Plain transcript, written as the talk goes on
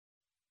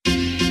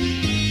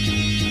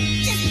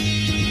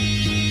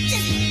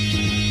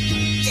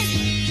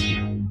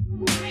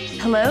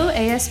Hello,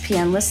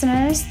 ASPN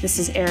listeners. This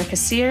is Erica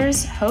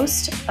Sears,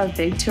 host of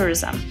Big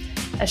Tourism,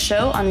 a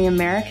show on the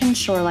American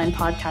Shoreline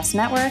Podcast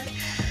Network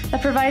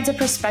that provides a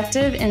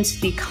perspective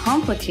into the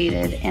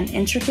complicated and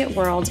intricate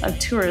world of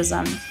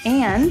tourism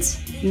and,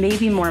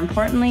 maybe more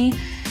importantly,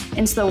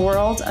 into the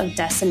world of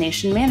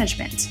destination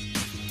management.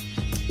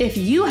 If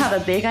you have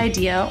a big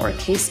idea or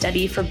case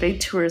study for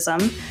Big Tourism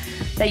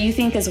that you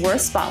think is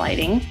worth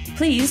spotlighting,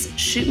 please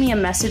shoot me a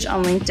message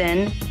on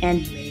LinkedIn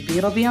and maybe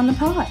it'll be on the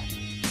pod.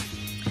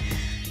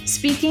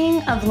 Speaking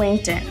of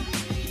LinkedIn,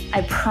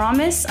 I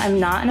promise I'm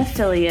not an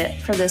affiliate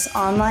for this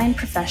online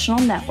professional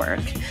network,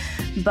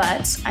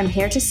 but I'm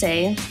here to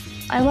say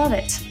I love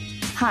it.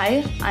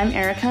 Hi, I'm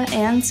Erica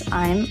and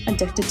I'm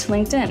addicted to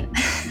LinkedIn.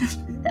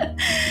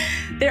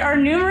 There are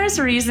numerous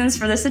reasons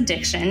for this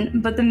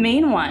addiction, but the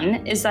main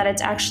one is that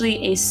it's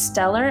actually a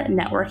stellar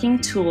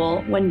networking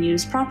tool when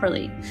used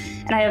properly.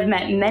 And I have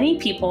met many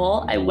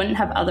people I wouldn't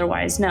have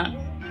otherwise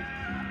known.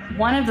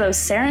 One of those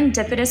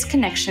serendipitous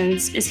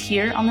connections is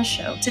here on the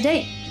show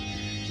today.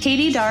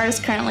 Katie Dar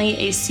is currently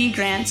a Sea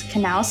Grant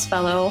Canals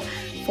Fellow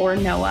for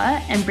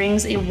NOAA and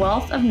brings a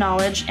wealth of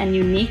knowledge and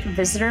unique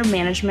visitor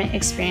management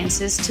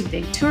experiences to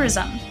Big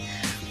Tourism.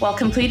 While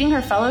completing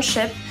her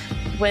fellowship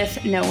with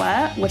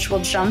NOAA, which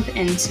we'll jump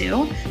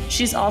into,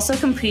 she's also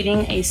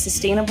completing a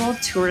Sustainable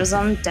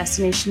Tourism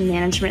Destination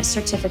Management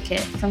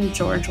Certificate from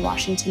George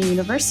Washington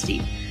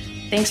University.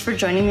 Thanks for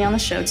joining me on the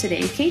show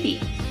today,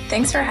 Katie.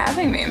 Thanks for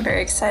having me. I'm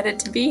very excited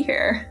to be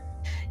here.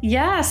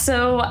 Yeah,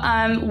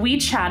 so we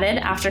chatted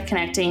after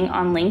connecting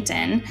on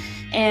LinkedIn,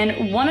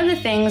 and one of the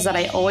things that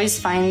I always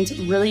find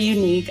really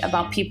unique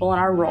about people in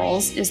our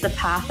roles is the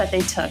path that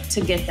they took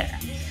to get there.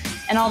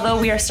 And although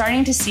we are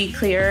starting to see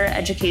clear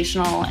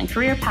educational and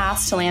career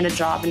paths to land a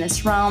job in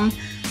this realm,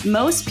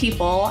 most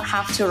people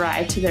have to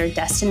arrive to their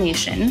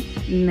destination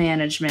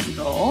management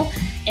role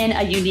in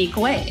a unique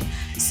way.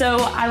 So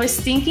I was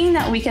thinking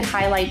that we could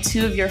highlight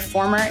two of your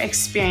former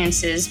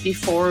experiences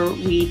before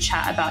we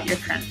chat about your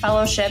current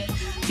fellowship,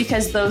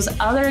 because those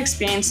other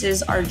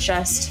experiences are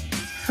just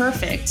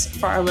perfect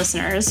for our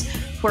listeners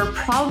who are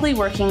probably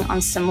working on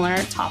similar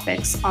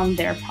topics on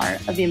their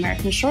part of the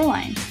American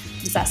shoreline.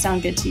 Does that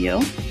sound good to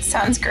you?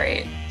 Sounds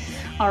great.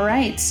 All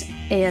right,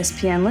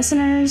 ASPN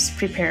listeners,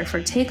 prepare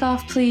for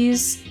takeoff,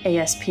 please.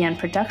 ASPN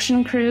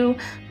production crew,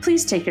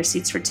 please take your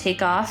seats for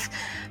takeoff,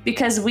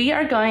 because we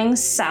are going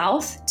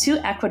south to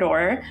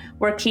Ecuador,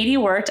 where Katie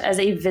worked as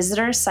a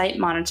visitor site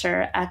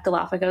monitor at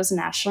Galapagos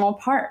National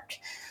Park.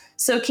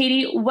 So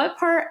Katie, what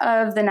part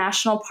of the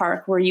national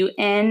park were you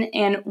in,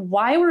 and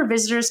why were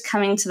visitors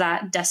coming to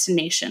that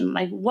destination?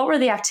 Like, what were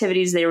the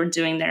activities they were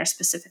doing there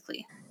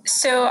specifically?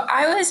 So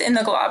I was in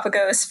the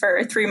Galapagos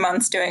for 3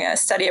 months doing a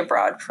study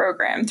abroad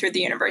program through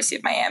the University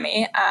of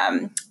Miami.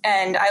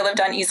 And I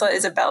lived on Isla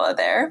Isabela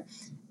there.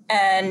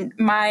 And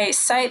my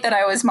site that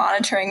I was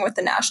monitoring with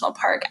the national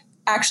park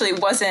actually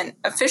wasn't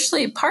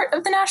officially part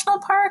of the national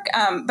park,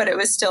 but it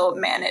was still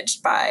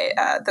managed by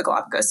the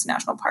Galapagos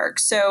National Park.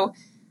 So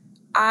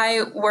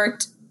I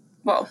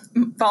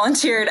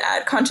volunteered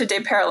at Concha de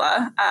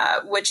Perla,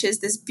 which is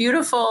this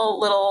beautiful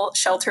little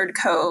sheltered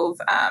cove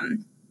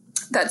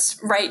that's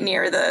right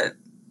near the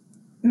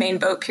main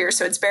boat pier.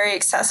 So it's very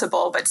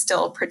accessible, but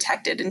still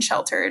protected and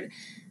sheltered.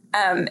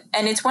 And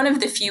it's one of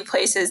the few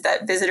places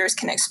that visitors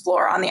can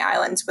explore on the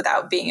islands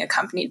without being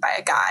accompanied by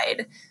a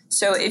guide.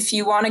 So if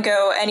you want to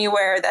go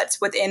anywhere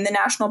that's within the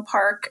national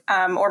park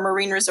or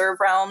marine reserve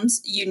realms,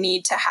 you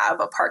need to have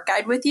a park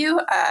guide with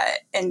you.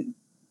 And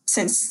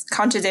since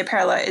Concha de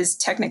Perla is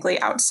technically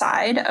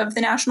outside of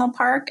the national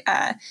park,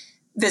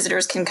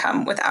 visitors can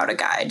come without a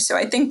guide. So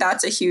I think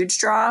that's a huge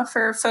draw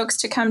for folks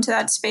to come to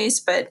that space.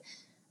 But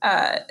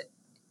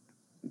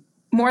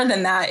more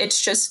than that,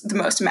 it's just the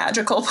most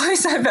magical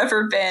place I've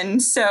ever been.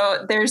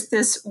 So there's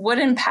this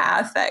wooden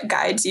path that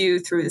guides you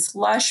through this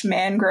lush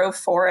mangrove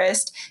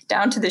forest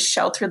down to this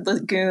sheltered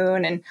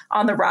lagoon. And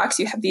on the rocks,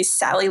 you have these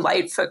Sally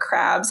Lightfoot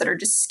crabs that are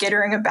just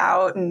skittering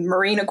about, and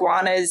marine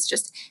iguanas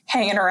just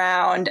hanging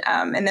around.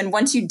 And then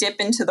once you dip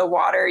into the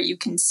water, you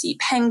can see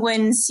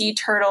penguins, sea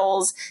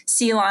turtles,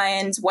 sea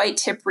lions, white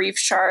tip reef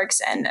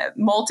sharks, and a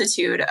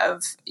multitude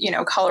of,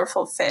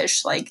 colorful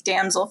fish like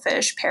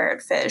damselfish,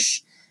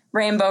 parrotfish,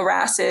 rainbow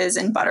wrasses,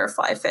 and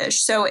butterfly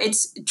fish. So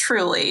it's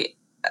truly,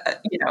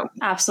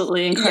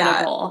 absolutely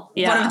incredible.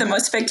 Yeah. One of the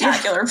most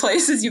spectacular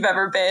places you've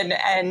ever been.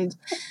 And,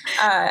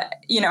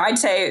 I'd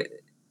say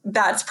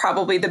that's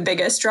probably the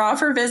biggest draw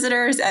for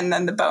visitors. And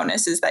then the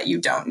bonus is that you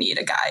don't need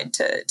a guide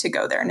to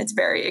go there, and it's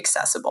very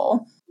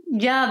accessible.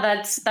 Yeah,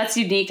 that's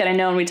unique. And I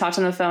know when we talked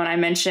on the phone, I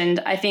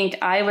mentioned, I think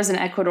I was in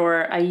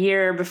Ecuador a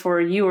year before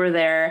you were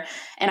there.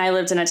 And I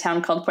lived in a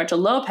town called Puerto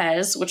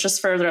Lopez, which was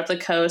further up the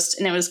coast.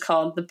 And it was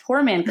called the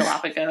Poor Man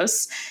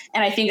Galapagos.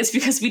 And I think it's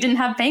because we didn't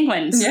have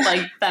penguins. Yeah.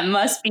 Like, that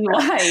must be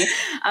why.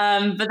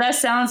 But that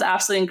sounds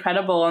absolutely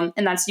incredible.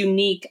 And that's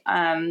unique.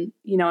 In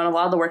a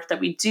lot of the work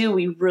that we do,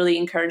 we really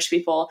encourage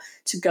people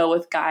to go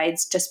with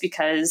guides, just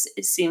because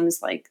it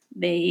seems like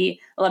a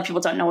lot of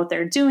people don't know what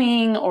they're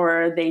doing,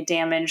 or they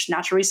damage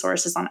natural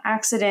resources on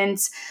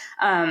accident.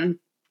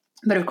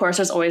 But of course,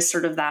 there's always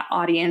sort of that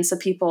audience of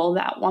people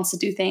that wants to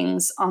do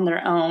things on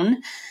their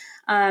own.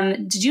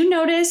 Did you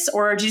notice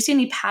or did you see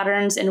any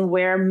patterns in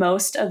where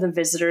most of the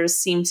visitors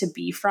seem to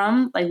be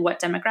from? Like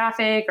what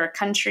demographic or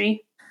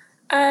country?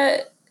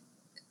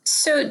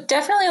 So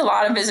definitely a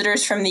lot of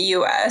visitors from the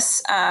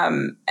U.S.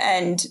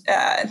 And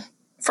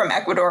from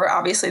Ecuador,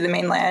 obviously the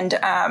mainland,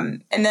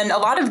 and then a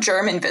lot of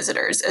German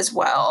visitors as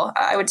well.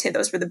 I would say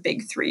those were the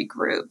big three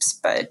groups,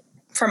 but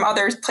from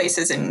other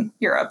places in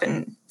Europe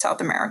and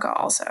South America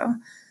also.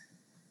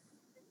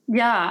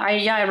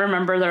 I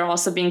remember there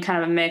also being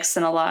kind of a mix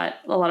and a lot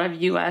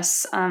of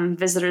U.S.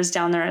 Visitors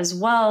down there as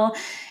well.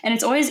 And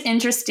it's always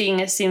interesting.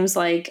 It seems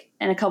like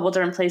in a couple of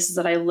different places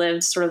that I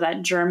lived, sort of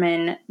that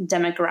German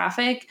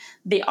demographic,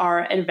 they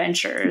are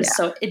adventurers. Yeah.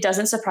 So it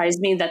doesn't surprise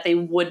me that they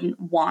wouldn't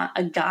want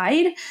a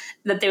guide,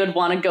 that they would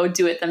want to go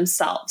do it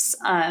themselves.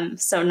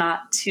 So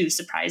not too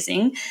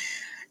surprising.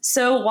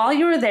 So while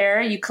you were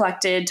there, you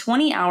collected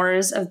 20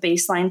 hours of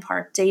baseline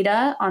park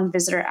data on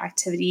visitor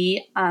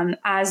activity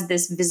as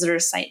this visitor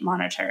site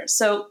monitor.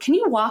 So can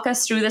you walk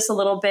us through this a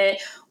little bit?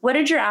 What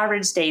did your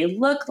average day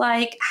look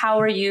like? How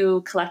are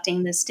you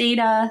collecting this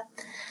data?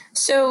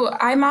 So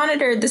I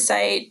monitored the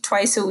site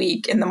twice a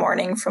week in the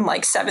morning from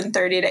like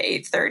 7:30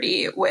 to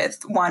 8:30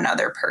 with one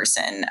other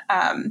person.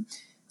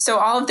 So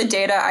all of the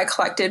data I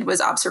collected was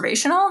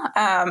observational.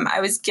 I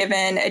was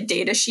given a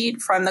data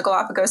sheet from the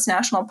Galapagos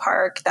National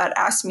Park that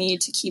asked me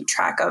to keep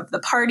track of the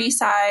party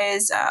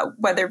size,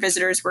 whether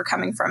visitors were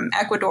coming from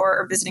Ecuador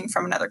or visiting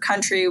from another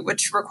country,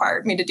 which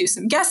required me to do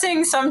some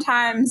guessing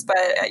sometimes, but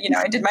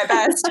I did my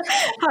best.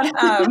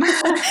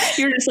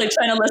 You're just like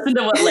trying to listen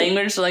to what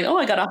language. Like, oh,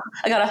 I got a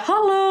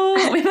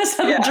hello. We must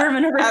have a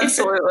German over here.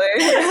 Absolutely.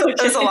 Okay.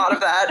 There's a lot of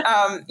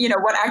that.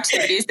 What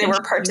activities they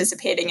were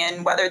participating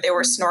in, whether they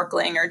were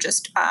snorkeling or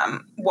just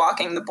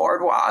walking the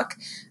boardwalk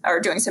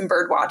or doing some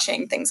bird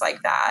watching, things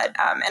like that.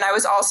 And I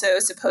was also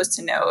supposed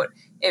to note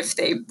if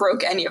they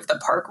broke any of the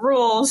park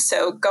rules.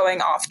 So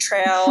going off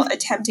trail,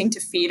 attempting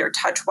to feed or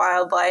touch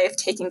wildlife,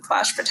 taking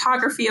flash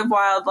photography of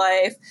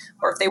wildlife,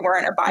 or if they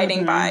weren't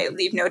abiding by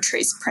leave no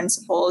trace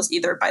principles,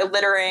 either by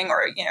littering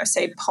or,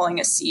 say pulling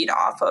a seed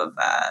off of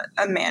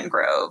a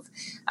mangrove.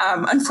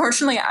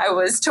 Unfortunately, I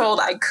was told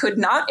I could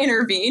not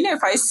intervene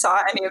if I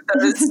saw any of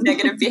those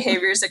negative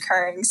behaviors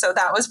occurring. So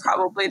that was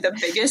probably the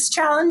biggest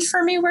challenge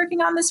for me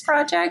working on this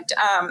project.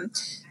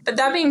 But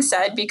that being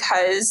said,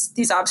 because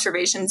these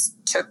observations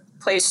took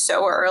place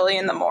so early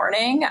in the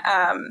morning,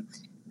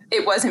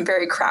 it wasn't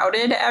very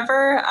crowded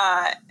ever,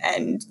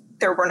 and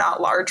there were not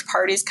large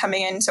parties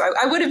coming in. So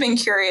I would have been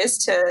curious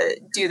to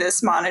do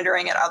this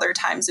monitoring at other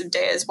times of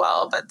day as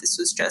well, but this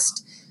was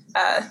just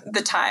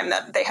the time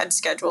that they had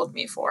scheduled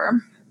me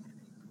for.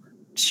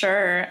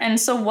 Sure. And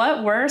so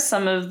what were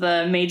some of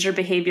the major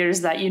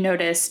behaviors that you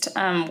noticed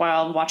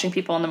while watching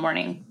people in the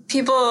morning?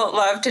 People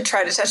love to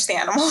try to touch the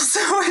animals,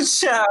 which,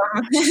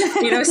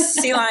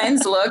 sea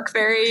lions look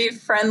very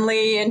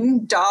friendly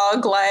and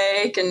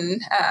dog-like,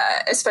 and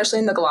especially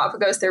in the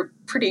Galapagos, they're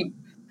pretty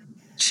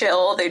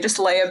chill. They just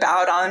lay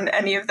about on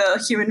any of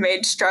the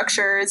human-made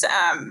structures.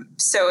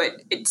 So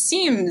it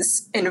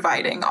seems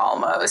inviting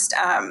almost,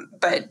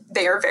 but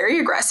they are very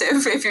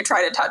aggressive if you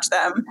try to touch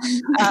them.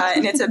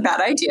 And it's a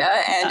bad idea,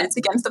 and it's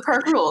against the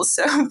park rules.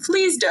 So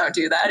please don't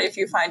do that if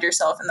you find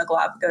yourself in the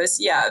Galapagos.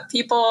 Yeah,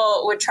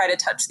 people would try to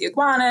touch the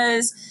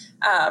iguanas,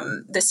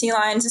 the sea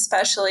lions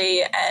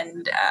especially,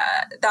 and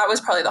that was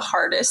probably the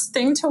hardest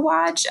thing to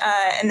watch.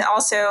 And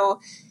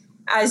also,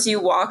 as you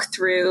walk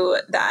through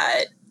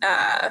that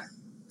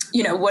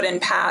wooden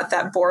path,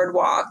 that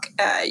boardwalk,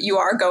 you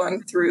are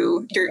going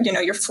through,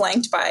 you're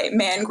flanked by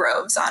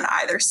mangroves on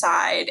either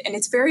side, and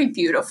it's very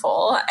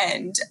beautiful.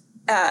 And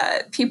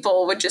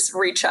people would just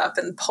reach up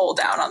and pull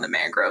down on the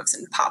mangroves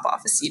and pop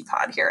off a seed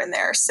pod here and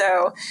there.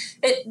 So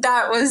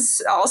that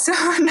was also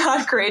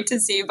not great to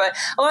see, but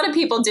a lot of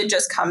people did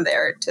just come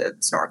there to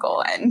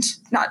snorkel and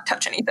not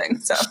touch anything.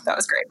 So that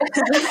was great.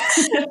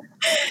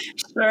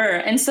 Sure.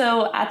 And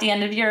so at the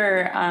end of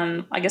your,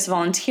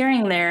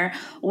 volunteering there,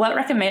 what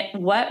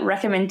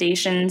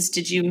recommendations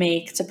did you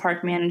make to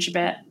park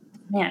management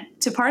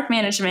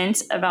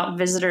about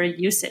visitor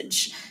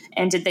usage?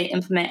 And did they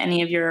implement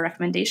any of your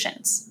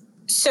recommendations?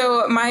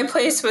 So my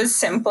place was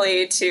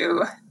simply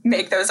to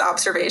make those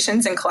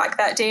observations and collect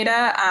that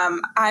data.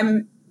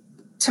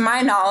 To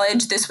my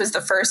knowledge, this was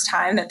the first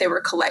time that they were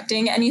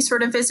collecting any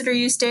sort of visitor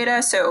use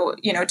data. So,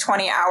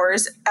 20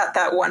 hours at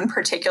that one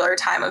particular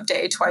time of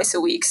day, twice a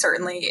week,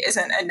 certainly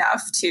isn't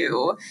enough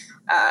to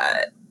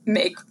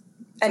make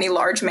any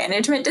large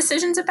management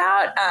decisions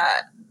about.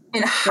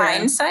 In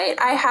hindsight,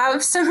 I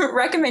have some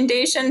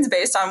recommendations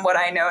based on what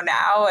I know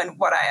now and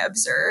what I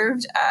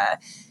observed.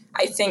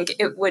 I think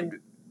it would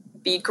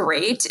be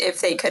great if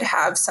they could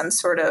have some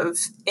sort of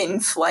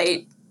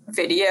in-flight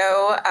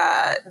video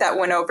that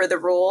went over the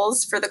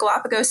rules for the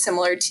Galapagos,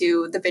 similar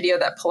to the video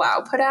that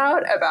Palau put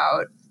out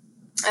about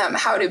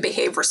how to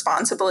behave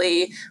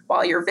responsibly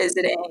while you're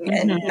visiting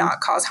and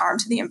not cause harm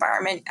to the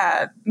environment.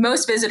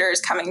 Most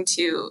visitors coming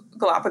to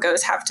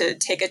Galapagos have to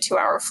take a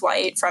 2-hour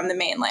flight from the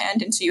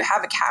mainland. And so you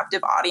have a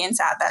captive audience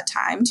at that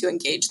time to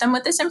engage them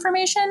with this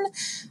information.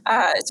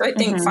 So I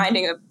think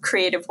finding a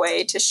creative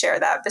way to share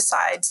that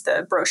besides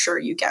the brochure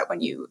you get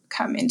when you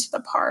come into the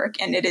park.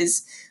 And it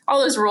is, all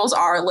those rules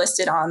are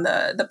listed on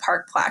the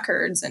park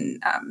placards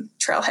and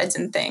trailheads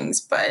and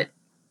things, but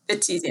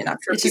it's easy enough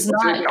for people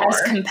to ignore.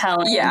 As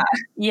compelling. Yeah.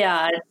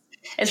 Yeah.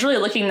 It's really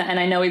looking, and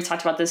I know we've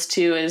talked about this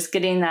too, is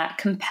getting that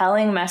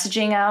compelling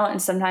messaging out.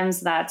 And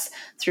sometimes that's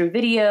through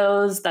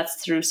videos, that's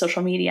through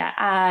social media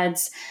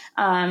ads.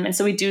 And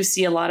so we do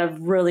see a lot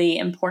of really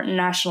important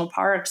national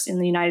parks in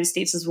the United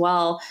States as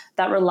well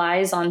that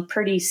relies on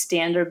pretty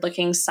standard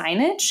looking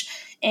signage.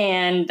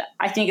 And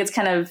I think it's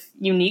kind of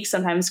unique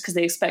sometimes because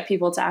they expect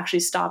people to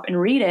actually stop and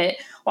read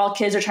it while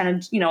kids are trying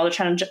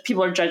to,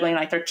 people are juggling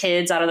like their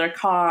kids out of their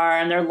car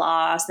and they're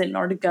lost, they don't know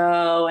where to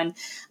go.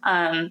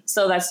 And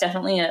so that's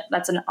definitely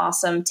that's an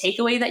awesome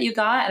takeaway that you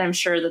got. And I'm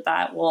sure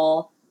that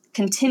will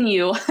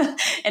continue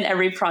in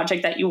every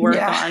project that you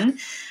work on.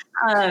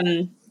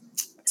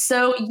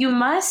 So you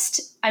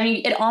must,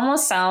 it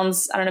almost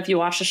sounds, I don't know if you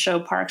watch the show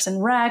Parks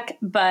and Rec,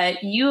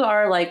 but you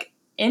are like,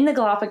 in the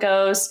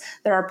Galapagos,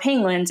 there are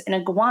penguins and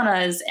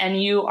iguanas,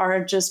 and you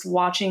are just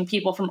watching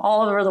people from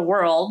all over the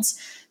world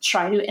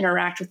try to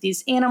interact with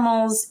these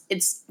animals.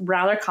 It's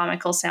rather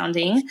comical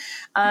sounding.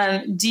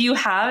 Do you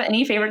have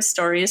any favorite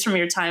stories from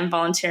your time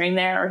volunteering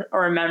there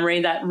or a memory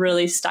that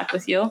really stuck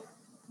with you?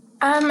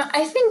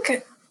 I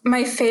think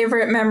my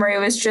favorite memory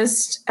was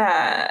just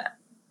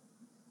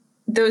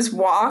those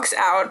walks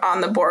out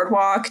on the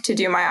boardwalk to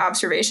do my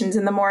observations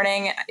in the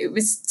morning. It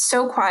was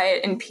so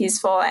quiet and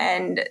peaceful.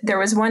 And there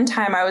was one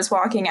time I was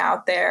walking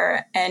out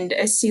there and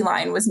a sea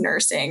lion was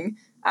nursing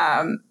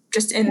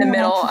just in the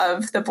middle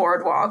of the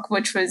boardwalk,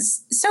 which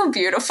was so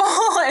beautiful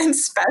and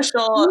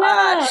special.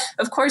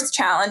 Of course,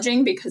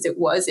 challenging because it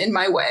was in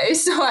my way.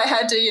 So I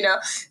had to,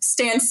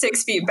 stand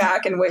 6 feet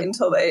back and wait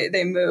until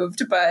they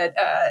moved. But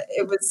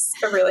it was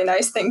a really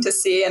nice thing to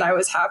see. And I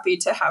was happy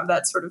to have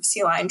that sort of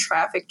sea lion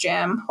traffic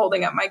jam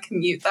holding up my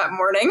commute that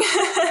morning.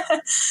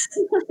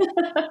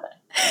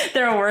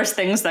 There are worse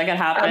things that could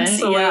happen.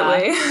 Absolutely.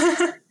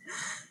 Yeah.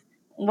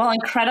 Well,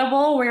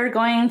 incredible. We're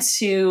going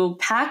to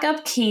pack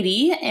up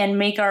Katie and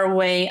make our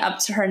way up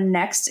to her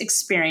next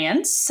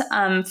experience,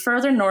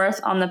 further north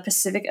on the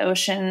Pacific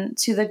Ocean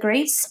to the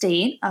great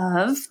state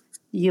of,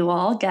 you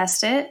all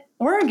guessed it,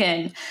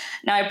 Oregon.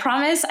 Now, I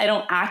promise I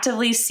don't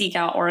actively seek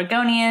out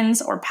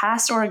Oregonians or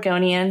past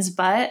Oregonians,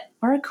 but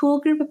we're a cool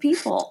group of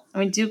people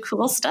and we do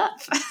cool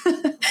stuff.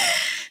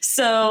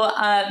 So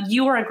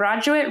you are a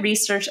graduate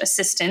research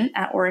assistant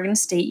at Oregon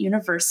State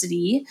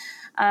University.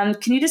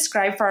 Can you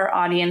describe for our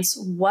audience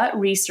what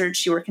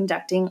research you were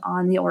conducting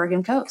on the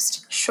Oregon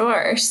coast?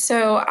 Sure.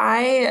 So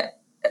I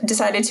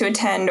decided to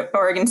attend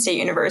Oregon State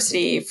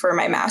University for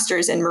my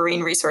master's in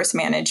marine resource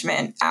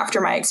management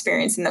after my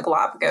experience in the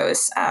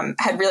Galapagos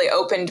had really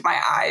opened my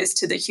eyes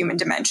to the human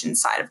dimension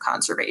side of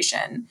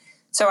conservation.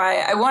 So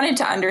I wanted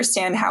to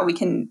understand how we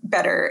can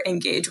better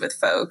engage with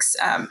folks,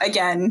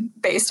 again,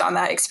 based on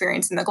that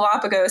experience in the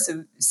Galapagos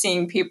of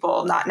seeing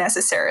people not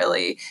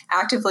necessarily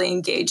actively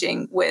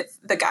engaging with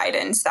the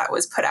guidance that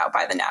was put out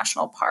by the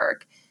national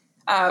park.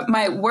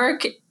 My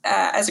work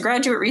as a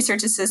graduate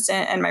research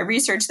assistant and my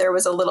research there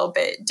was a little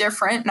bit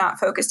different, not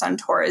focused on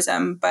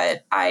tourism,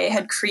 but I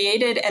had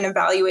created and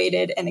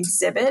evaluated an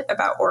exhibit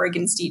about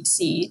Oregon's deep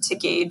sea to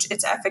gauge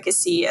its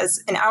efficacy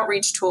as an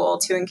outreach tool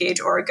to engage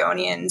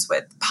Oregonians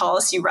with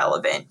policy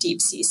relevant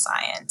deep sea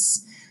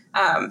science.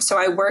 So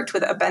I worked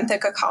with a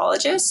benthic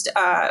ecologist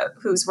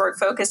whose work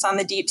focused on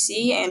the deep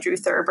sea, Andrew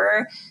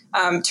Thurber,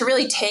 to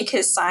really take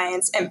his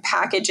science and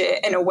package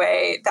it in a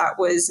way that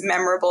was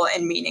memorable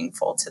and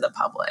meaningful to the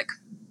public.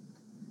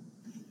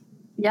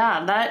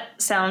 Yeah,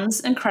 that sounds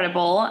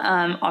incredible.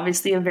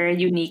 Obviously, a very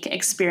unique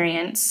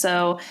experience.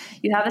 So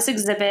you have this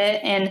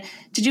exhibit, and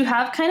did you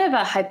have kind of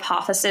a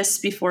hypothesis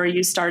before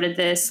you started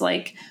this,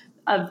 like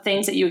of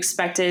things that you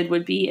expected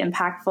would be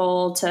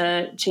impactful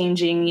to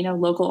changing,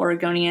 local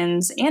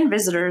Oregonians and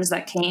visitors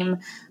that came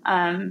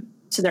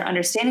to their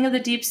understanding of the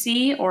deep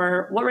sea?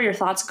 Or what were your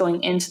thoughts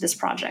going into this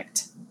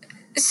project?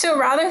 So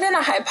rather than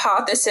a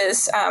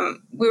hypothesis,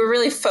 we were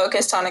really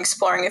focused on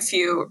exploring a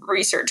few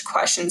research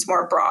questions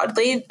more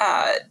broadly.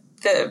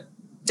 The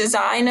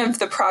design of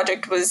the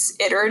project was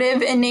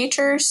iterative in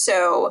nature.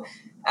 So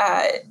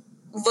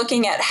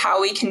looking at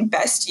how we can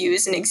best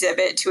use an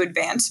exhibit to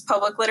advance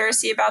public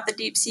literacy about the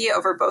deep sea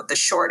over both the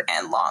short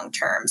and long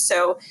term.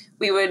 So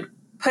we would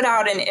put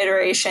out an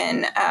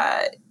iteration,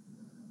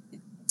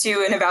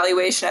 do an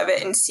evaluation of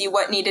it and see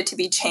what needed to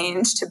be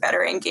changed to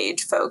better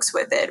engage folks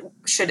with it.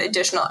 Should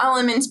additional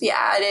elements be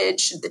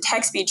added? Should the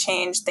text be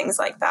changed? Things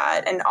like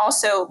that. And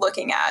also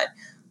looking at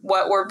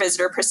what were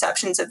visitor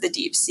perceptions of the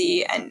deep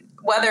sea and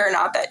whether or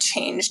not that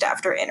changed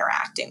after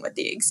interacting with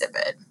the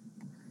exhibit.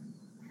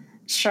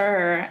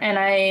 Sure.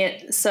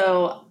 And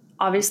so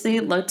obviously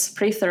looked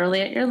pretty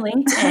thoroughly at your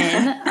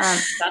LinkedIn.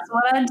 That's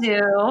what I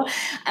do.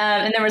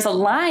 And there was a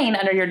line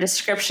under your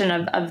description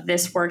of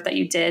this work that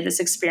you did, this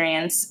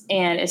experience,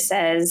 and it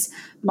says,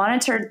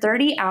 monitored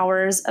 30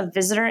 hours of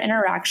visitor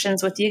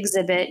interactions with the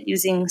exhibit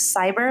using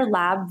cyber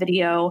lab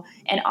video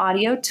and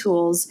audio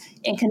tools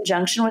in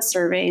conjunction with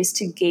surveys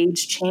to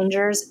gauge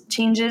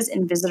changes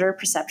in visitor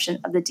perception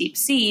of the deep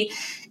sea.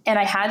 And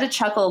I had to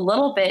chuckle a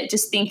little bit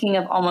just thinking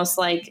of almost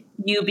like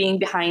you being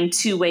behind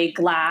two-way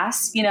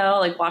glass, you know,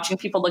 like watching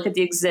people look at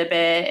the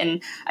exhibit.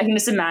 And I can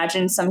just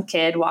imagine some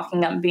kid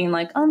walking up and being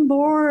like, I'm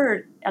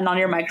bored. And on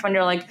your microphone,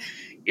 you're like,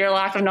 your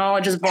lack of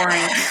knowledge is boring.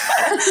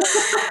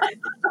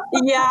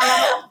 Yeah.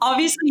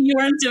 Obviously, you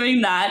weren't doing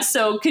that.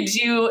 So could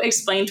you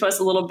explain to us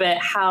a little bit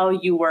how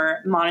you were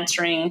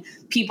monitoring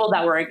people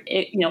that were,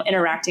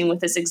 interacting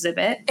with this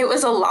exhibit? It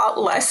was a lot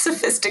less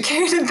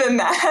sophisticated than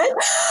that.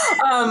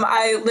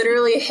 I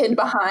literally hid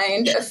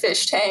behind a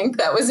fish tank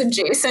that was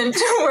adjacent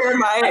to where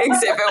my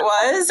exhibit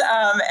was.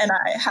 And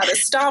I had a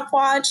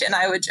stopwatch, and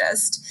I would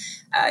just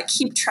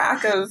keep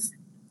track of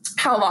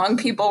how long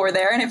people were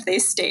there. And if they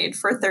stayed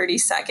for 30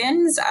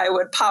 seconds, I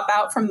would pop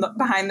out from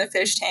behind the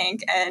fish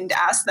tank and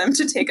ask them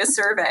to take a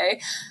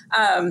survey,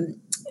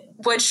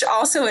 which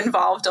also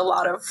involved a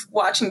lot of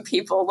watching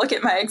people look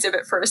at my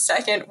exhibit for a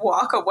second,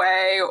 walk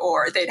away,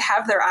 or they'd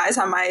have their eyes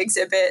on my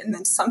exhibit and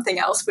then something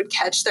else would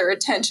catch their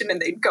attention and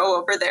they'd go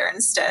over there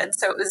instead.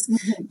 So it was,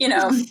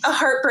 a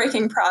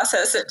heartbreaking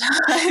process at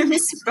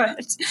times,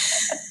 but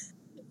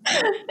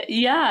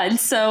yeah. And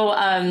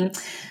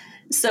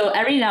so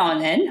every now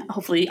and then,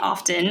 hopefully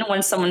often,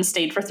 when someone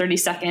stayed for 30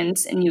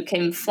 seconds and you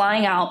came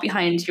flying out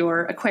behind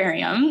your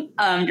aquarium,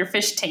 your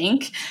fish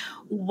tank,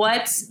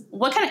 what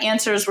kind of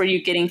answers were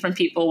you getting from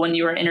people when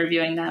you were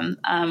interviewing them?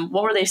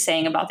 What were they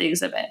saying about the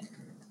exhibit?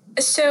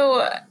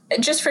 So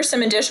just for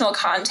some additional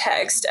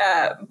context,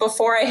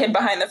 before I hid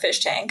behind the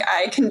fish tank,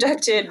 I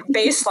conducted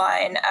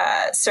baseline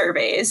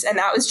surveys, and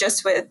that was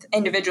just with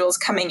individuals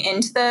coming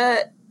into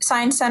the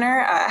Science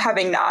Center,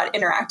 having not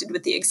interacted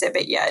with the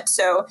exhibit yet.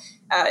 So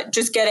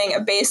just getting a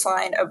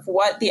baseline of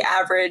what the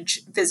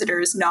average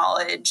visitor's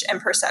knowledge and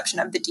perception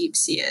of the deep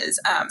sea is.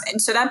 And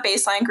so that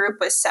baseline group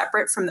was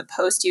separate from the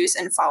post-use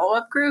and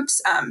follow-up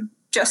groups,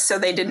 just so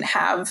they didn't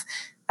have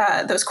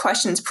those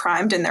questions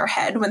primed in their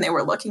head when they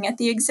were looking at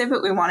the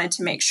exhibit. We wanted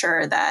to make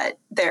sure that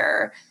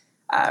their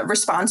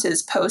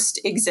responses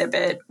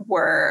post-exhibit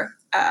were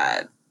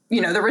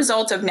the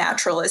result of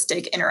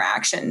naturalistic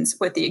interactions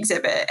with the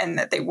exhibit, and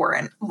that they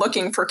weren't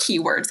looking for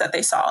keywords that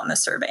they saw in the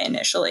survey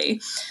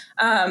initially.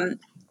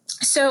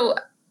 So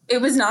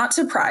it was not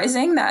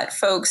surprising that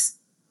folks,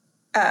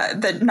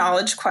 the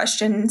knowledge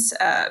questions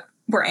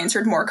were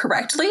answered more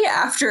correctly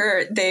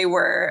after they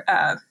were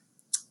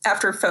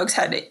after folks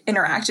had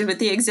interacted with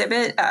the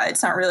exhibit.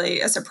 It's not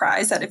really a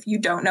surprise that if you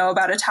don't know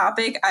about a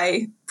topic,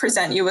 I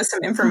present you with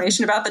some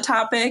information about the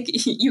topic,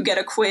 you get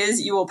a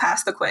quiz, you will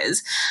pass the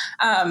quiz.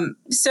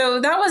 So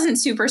that wasn't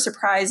super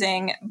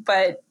surprising,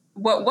 but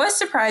what was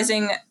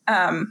surprising,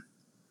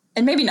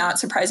 and maybe not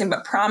surprising,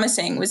 but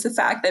promising, was the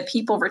fact that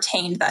people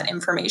retained that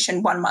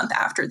information 1 month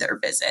after their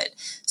visit.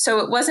 So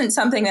it wasn't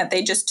something that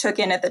they just took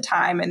in at the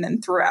time and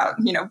then threw out,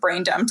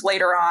 brain dumped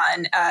later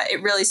on.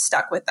 It really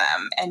stuck with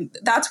them. And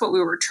that's what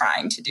we were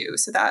trying to do.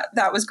 So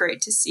that was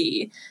great to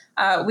see.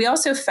 We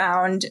also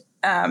found,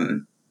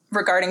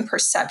 regarding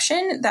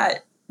perception,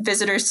 that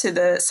visitors to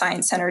the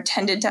Science Center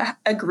tended to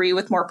agree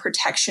with more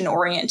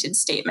protection-oriented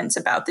statements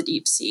about the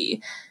deep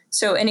sea.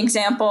 So an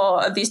example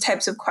of these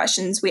types of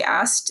questions, we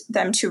asked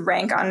them to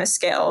rank on a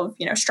scale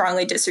of,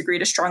 strongly disagree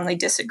to strongly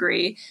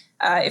disagree,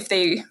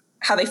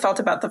 how they felt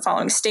about the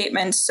following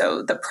statements.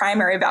 So the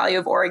primary value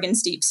of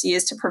Oregon's deep sea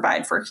is to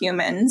provide for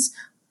humans.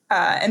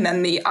 And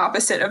then the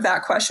opposite of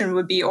that question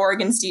would be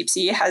Oregon's deep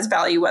sea has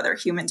value whether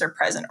humans are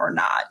present or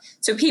not.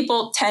 So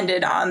people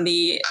tended on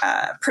the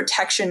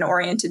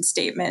protection-oriented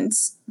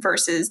statements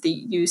versus the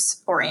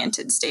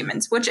use-oriented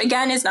statements, which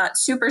again is not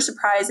super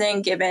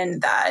surprising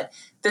given that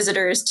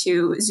visitors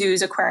to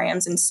zoos,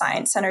 aquariums, and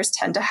science centers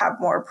tend to have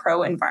more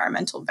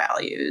pro-environmental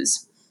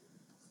values.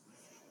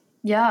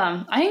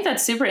 Yeah, I think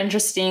that's super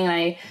interesting.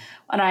 When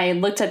I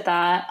looked at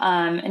that,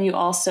 and you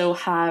also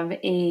have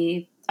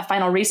a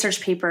final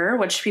research paper,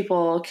 which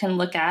people can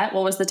look at.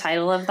 What was the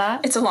title of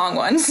that? It's a long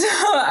one,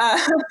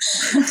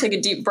 so take a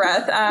deep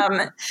breath.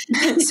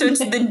 So it's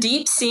The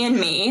Deep Sea and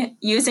Me,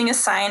 Using a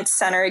Science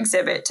Center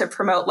Exhibit to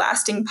Promote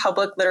Lasting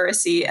Public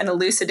Literacy and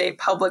Elucidate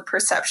Public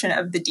Perception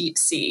of the Deep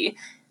Sea.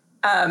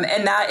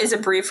 And that is a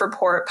brief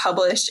report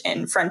published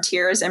in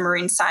Frontiers in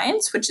Marine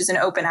Science, which is an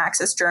open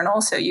access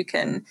journal. So you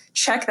can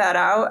check that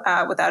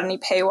out without any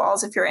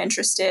paywalls if you're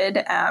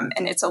interested. And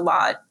it's a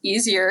lot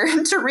easier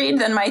to read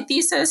than my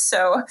thesis.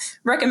 So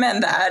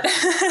recommend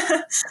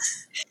that.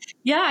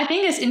 Yeah, I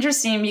think it's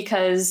interesting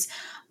because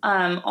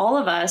all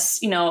of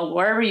us,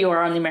 wherever you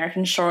are on the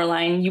American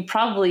shoreline, you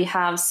probably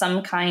have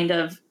some kind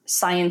of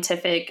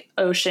scientific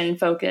ocean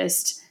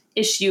focused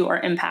issue or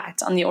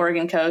impact on the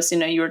Oregon coast.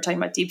 You were talking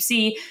about deep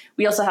sea.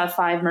 We also have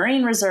 5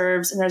 marine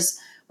reserves, and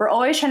we're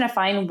always trying to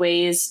find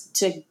ways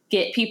to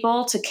get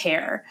people to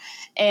care.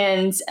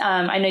 And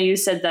I know you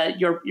said that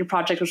your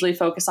project was really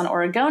focused on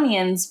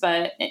Oregonians,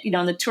 but in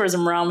the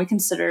tourism realm, we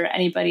consider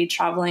anybody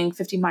traveling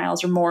 50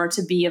 miles or more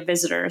to be a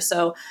visitor.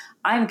 So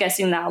I'm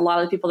guessing that a lot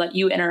of the people that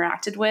you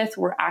interacted with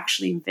were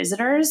actually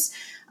visitors.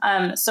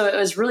 So it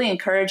was really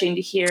encouraging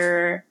to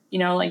hear,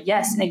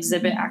 yes, an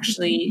exhibit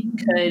actually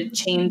could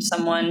change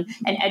someone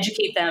and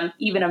educate them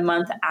even a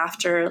month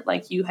after,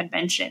 like you had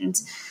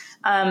mentioned.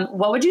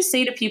 What would you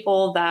say to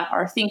people that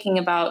are thinking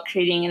about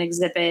creating an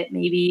exhibit,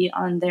 maybe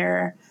on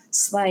their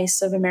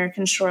slice of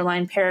American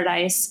shoreline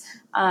paradise,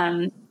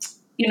 creating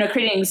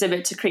an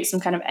exhibit to create some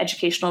kind of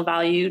educational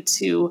value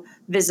to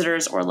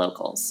visitors or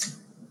locals?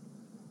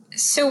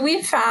 So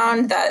we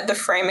found that the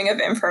framing of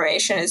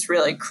information is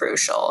really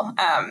crucial.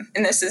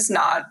 And this is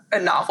not a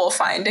novel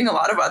finding. A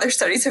lot of other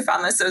studies have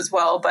found this as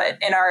well. But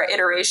in our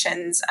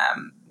iterations,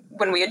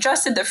 when we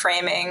adjusted the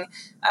framing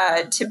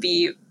to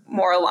be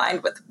more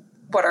aligned with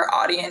what our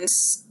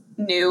audience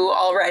knew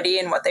already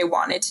and what they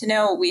wanted to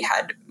know, we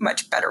had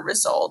much better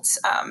results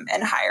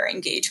and higher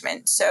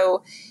engagement.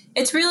 So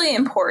it's really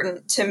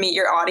important to meet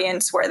your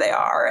audience where they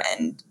are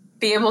and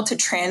be able to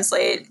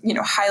translate,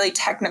 highly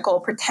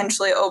technical,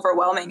 potentially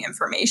overwhelming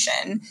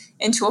information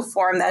into a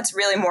form that's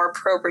really more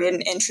appropriate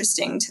and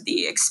interesting to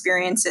the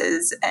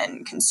experiences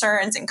and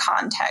concerns and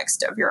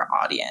context of your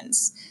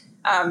audience.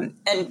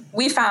 And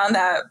we found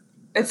that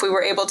if we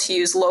were able to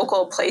use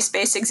local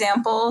place-based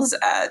examples,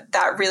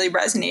 that really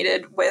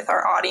resonated with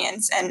our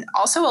audience and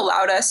also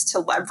allowed us to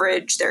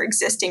leverage their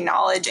existing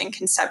knowledge and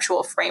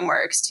conceptual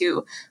frameworks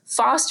to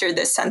foster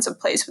this sense of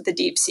place with the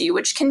deep sea,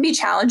 which can be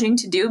challenging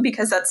to do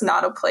because that's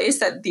not a place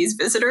that these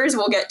visitors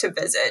will get to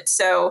visit.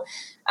 So,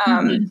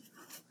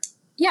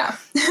 yeah.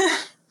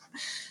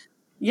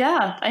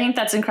 Yeah, I think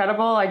that's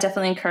incredible. I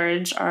definitely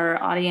encourage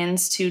our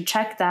audience to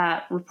check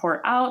that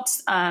report out.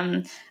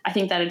 I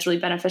think that it's really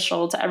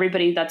beneficial to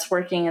everybody that's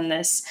working in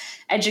this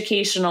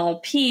educational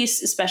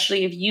piece,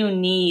 especially if you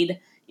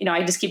need,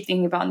 I just keep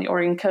thinking about on the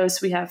Oregon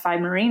coast, we have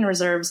 5 marine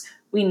reserves.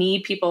 We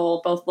need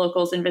people, both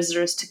locals and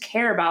visitors, to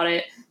care about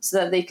it so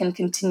that they can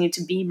continue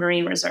to be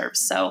marine reserves.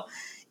 So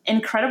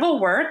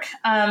incredible work.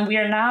 We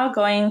are now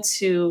going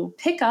to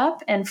pick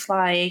up and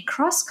fly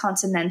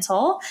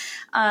cross-continental,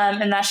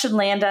 and that should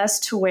land us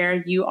to where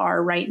you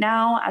are right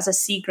now as a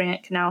Sea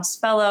Grant Knaus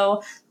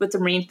Fellow with the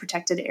Marine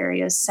Protected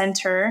Areas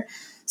Center.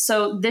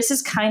 So this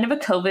is kind of a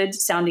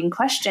COVID-sounding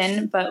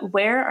question, but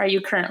where are you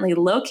currently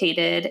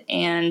located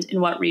and in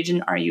what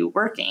region are you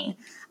working?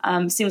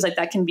 Seems like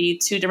that can be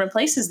 2 different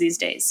places these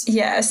days.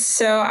 Yes.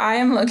 So I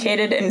am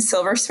located in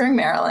Silver Spring,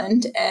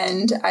 Maryland,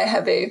 and I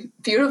have a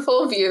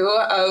beautiful view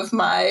of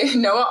my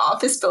NOAA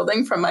office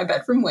building from my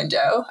bedroom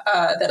window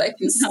that I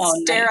can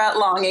stare at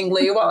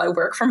longingly while I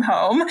work from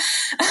home.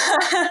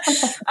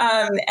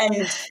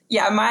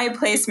 My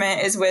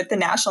placement is with the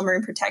National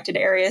Marine Protected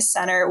Areas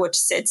Center, which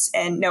sits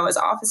in NOAA's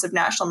Office of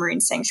National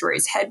Marine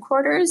Sanctuaries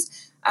headquarters.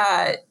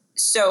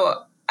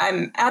 So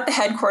I'm at the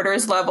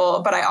headquarters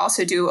level, but I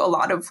also do a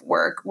lot of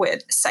work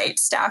with site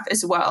staff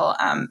as well,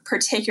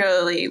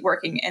 particularly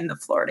working in the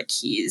Florida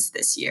Keys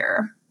this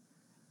year.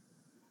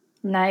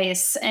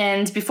 Nice.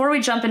 And before we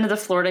jump into the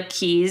Florida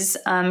Keys,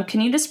 can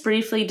you just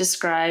briefly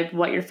describe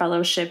what your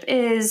fellowship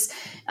is?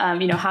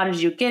 How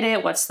did you get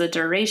it? What's the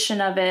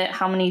duration of it?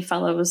 How many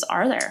fellows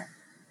are there?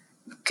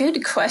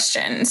 Good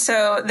question.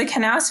 So the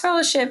Knaus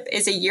Fellowship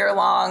is a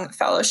year-long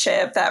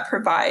fellowship that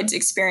provides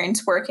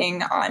experience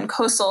working on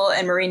coastal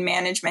and marine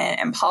management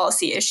and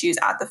policy issues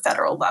at the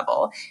federal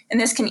level. And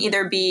this can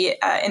either be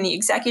in the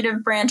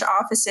executive branch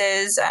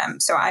offices,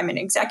 so I'm an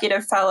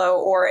executive fellow,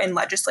 or in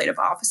legislative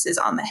offices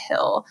on the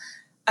Hill.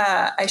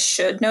 I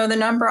should know the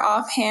number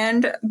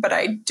offhand, but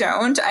I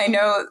don't. I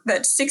know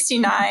that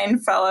 69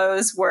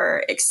 fellows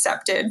were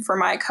accepted for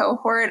my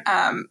cohort.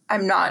 I'm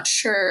not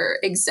sure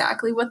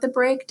exactly what the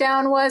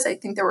breakdown was. I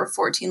think there were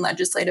 14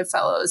 legislative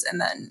fellows, and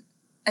then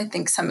I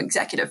think some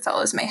executive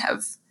fellows may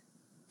have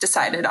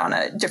decided on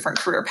a different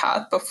career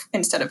path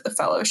instead of the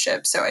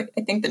fellowship. So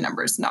I think the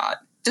number does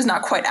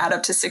not quite add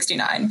up to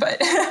 69, but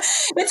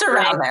it's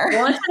around there.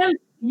 Well,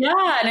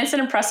 yeah, and it's an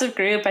impressive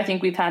group. I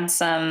think we've had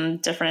some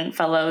different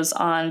fellows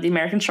on the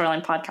American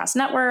Shoreline Podcast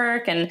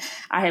Network, and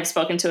I have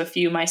spoken to a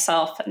few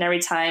myself. And every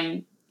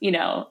time,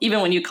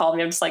 even when you call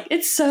me, I'm just like,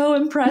 it's so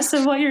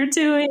impressive what you're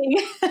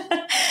doing.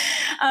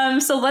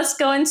 So let's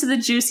go into the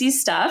juicy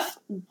stuff.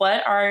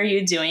 What are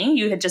you doing?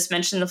 You had just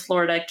mentioned the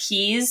Florida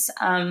Keys.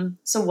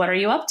 So what are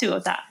you up to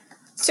with that?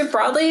 So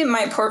broadly,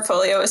 my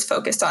portfolio is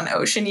focused on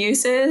ocean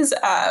uses,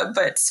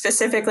 but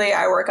specifically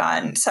I work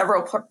on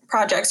several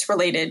projects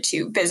related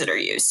to visitor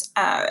use.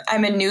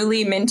 I'm a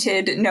newly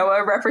minted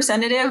NOAA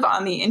representative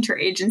on the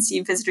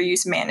Interagency Visitor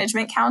Use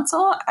Management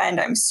Council,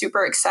 and I'm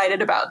super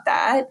excited about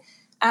that.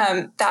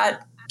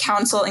 That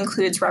council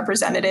includes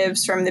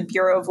representatives from the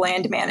Bureau of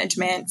Land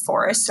Management,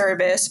 Forest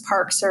Service,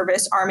 Park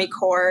Service, Army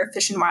Corps,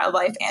 Fish and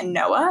Wildlife, and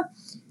NOAA.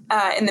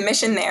 And the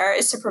mission there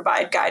is to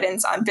provide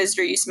guidance on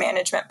visitor use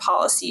management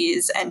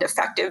policies and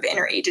effective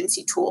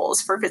interagency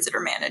tools for visitor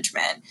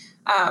management.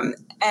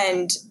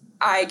 And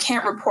I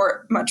can't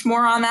report much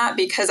more on that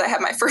because I have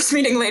my first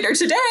meeting later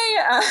today.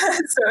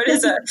 So it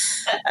is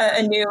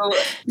a new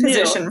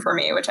position for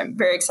me, which I'm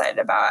very excited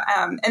about.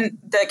 And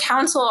the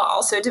council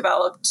also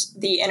developed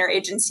the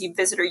Interagency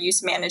Visitor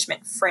Use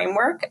Management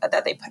Framework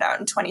that they put out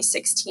in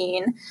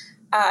 2016.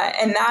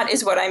 And that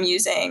is what I'm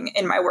using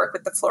in my work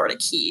with the Florida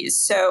Keys.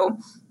 So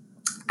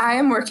I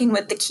am working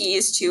with the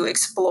Keys to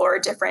explore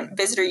different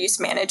visitor use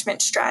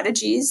management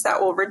strategies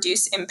that will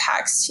reduce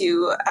impacts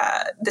to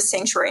the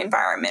sanctuary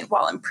environment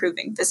while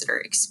improving visitor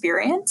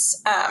experience.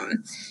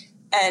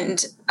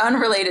 And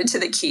unrelated to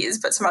the Keys,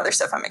 but some other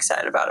stuff I'm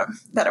excited about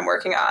that I'm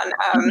working on.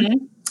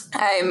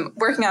 I'm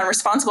working on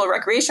responsible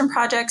recreation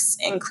projects,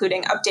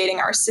 including updating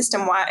our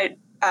system-wide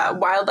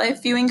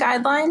wildlife viewing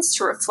guidelines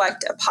to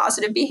reflect a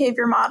positive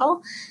behavior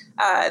model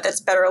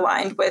that's better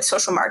aligned with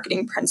social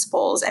marketing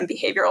principles and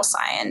behavioral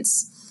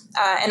science.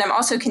 And I'm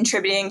also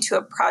contributing to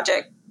a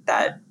project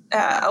that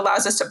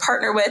allows us to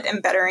partner with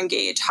and better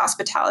engage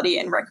hospitality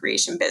and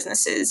recreation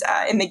businesses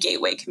in the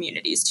gateway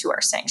communities to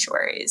our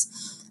sanctuaries.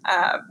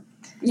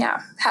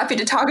 Happy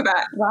to talk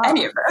about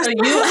any of this.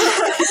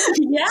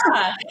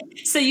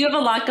 So you have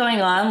a lot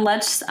going on.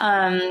 Let's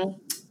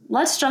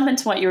jump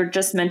into what you were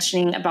just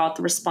mentioning about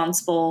the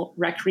responsible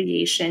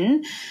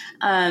recreation.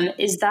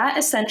 Is that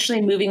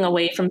essentially moving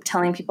away from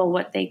telling people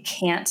what they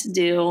can't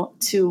do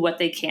to what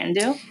they can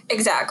do?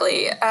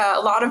 Exactly.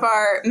 A lot of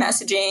our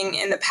messaging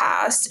in the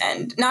past,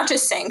 and not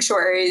just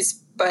sanctuaries,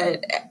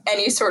 but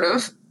any sort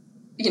of,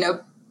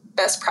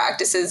 best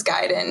practices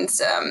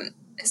guidance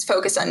is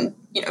focused on,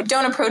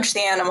 don't approach the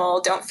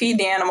animal, don't feed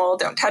the animal,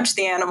 don't touch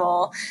the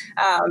animal.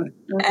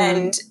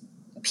 And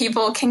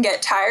people can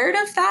get tired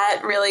of that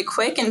really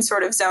quick and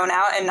sort of zone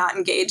out and not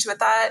engage with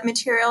that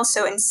material.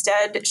 So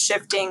instead,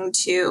 shifting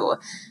to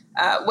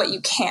what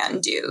you can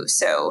do.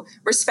 So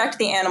respect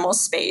the animal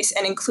space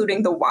and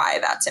including the why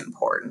that's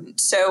important.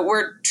 So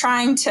we're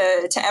trying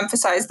to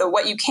emphasize the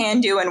what you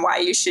can do and why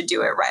you should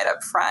do it right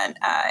up front,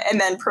 and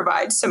then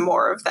provide some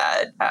more of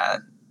that,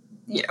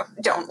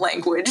 don't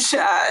language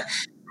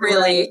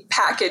really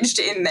packaged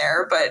in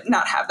there, but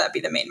not have that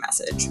be the main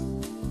message.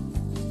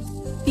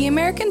 The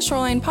American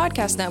Shoreline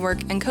Podcast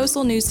Network and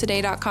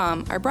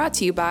CoastalNewsToday.com are brought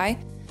to you by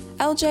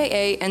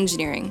LJA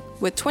Engineering.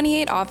 With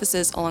 28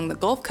 offices along the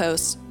Gulf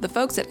Coast, the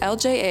folks at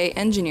LJA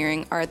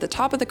Engineering are at the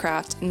top of the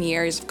craft in the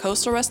areas of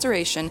coastal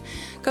restoration,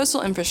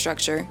 coastal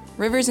infrastructure,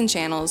 rivers and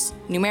channels,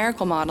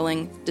 numerical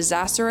modeling,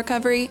 disaster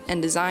recovery,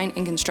 and design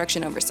and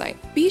construction oversight.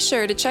 Be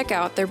sure to check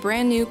out their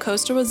brand new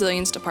Coastal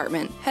Resilience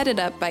Department, headed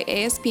up by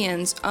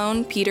ASPN's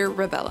own Peter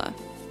Ravella.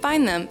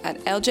 Find them at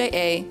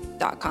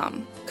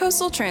LJA.com.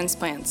 Coastal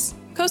Transplants.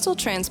 Coastal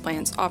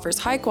Transplants offers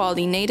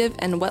high-quality native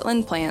and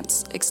wetland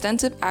plants,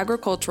 extensive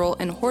agricultural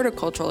and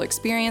horticultural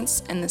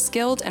experience, and the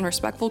skilled and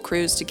respectful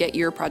crews to get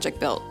your project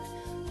built.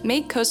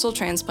 Make Coastal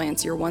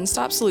Transplants your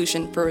one-stop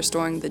solution for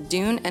restoring the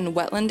dune and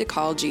wetland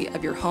ecology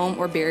of your home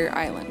or barrier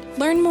island.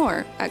 Learn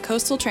more at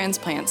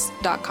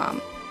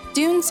coastaltransplants.com.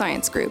 Dune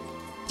Science Group.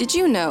 Did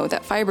you know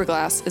that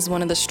fiberglass is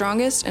one of the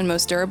strongest and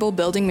most durable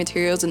building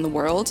materials in the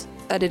world?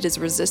 That it is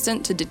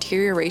resistant to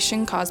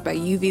deterioration caused by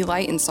UV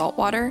light and salt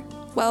water?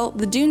 Well,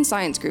 the Dune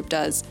Science Group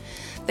does.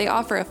 They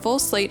offer a full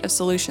slate of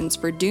solutions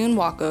for dune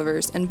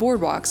walkovers and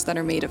boardwalks that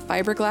are made of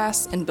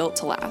fiberglass and built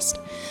to last.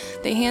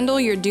 They handle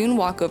your dune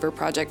walkover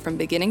project from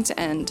beginning to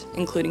end,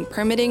 including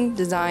permitting,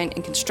 design,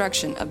 and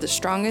construction of the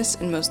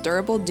strongest and most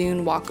durable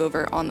dune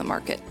walkover on the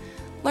market.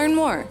 Learn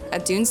more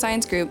at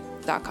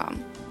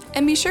dunesciencegroup.com.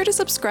 And be sure to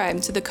subscribe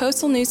to the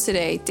Coastal News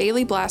Today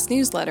Daily Blast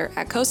newsletter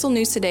at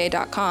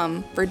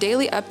coastalnewstoday.com for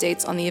daily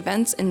updates on the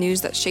events and news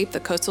that shape the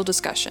coastal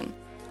discussion.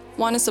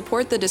 Want to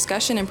support the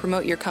discussion and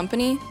promote your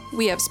company?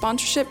 We have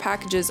sponsorship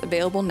packages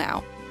available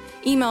now.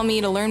 Email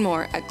me to learn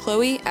more at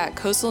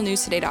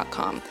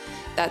chloe@coastalnewstoday.com.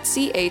 That's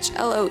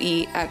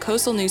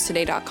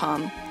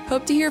CHLOE@coastalnewstoday.com.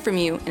 Hope to hear from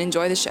you and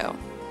enjoy the show.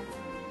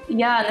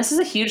 Yeah, this is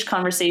a huge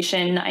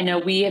conversation. I know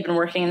we have been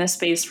working in this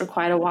space for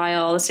quite a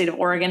while. The state of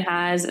Oregon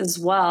has as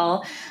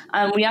well.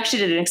 We actually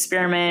did an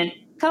experiment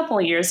a couple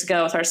of years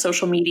ago with our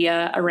social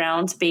media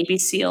around baby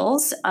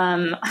seals.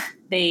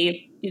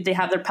 They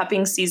have their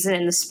pupping season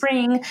in the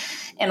spring,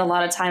 and a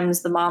lot of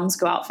times the moms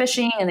go out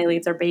fishing and they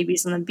leave their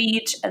babies on the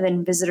beach, and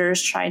then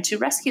visitors try to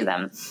rescue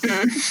them.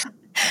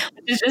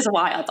 Which is just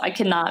wild. I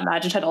cannot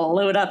imagine trying to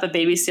load up a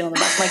baby seal in the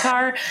back of my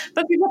car,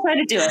 but people try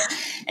to do it.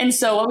 And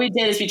so what we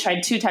did is we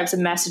tried two types of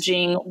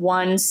messaging.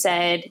 One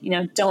said,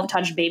 don't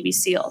touch baby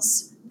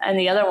seals. And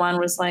the other one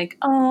was like,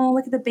 oh,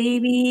 look at the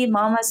baby,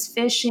 mama's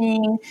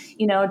fishing,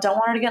 don't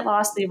want her to get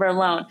lost, leave her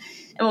alone.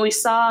 And what we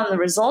saw in the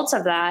results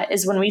of that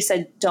is when we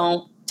said,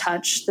 don't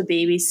touch the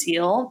baby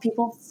seal,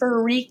 people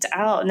freaked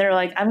out and they're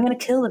like, I'm going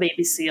to kill the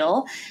baby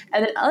seal.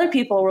 And then other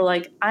people were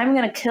like, I'm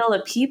going to kill the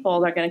people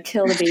that are going to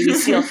kill the baby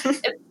seal.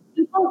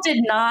 People did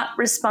not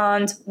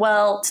respond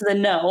well to the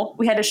no.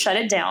 We had to shut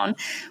it down.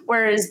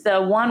 Whereas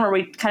the one where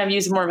we kind of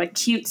used more of a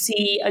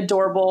cutesy,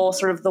 adorable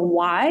sort of the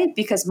why,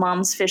 because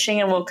mom's fishing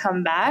and we'll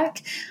come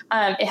back.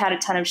 It had a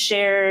ton of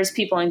shares.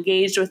 People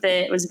engaged with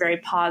it. It was very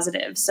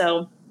positive.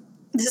 So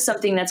this is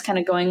something that's kind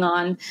of going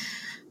on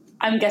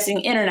I'm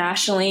guessing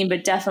internationally,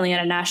 but definitely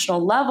at a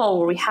national level,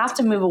 where we have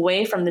to move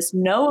away from this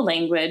no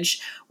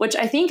language, which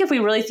I think if we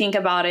really think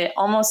about it,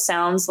 almost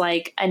sounds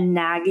like a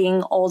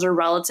nagging older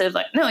relative,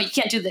 like, no, you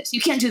can't do this,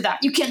 you can't do that,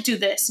 you can't do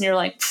this. And you're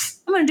like,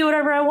 I'm going to do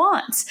whatever I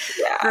want.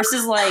 Yeah.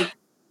 Versus like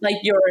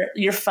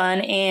your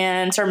fun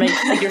aunt or maybe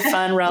like your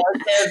fun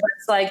relative.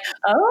 It's like,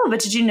 oh,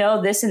 but did you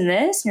know this and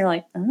this? And you're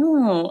like,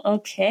 oh,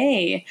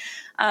 okay.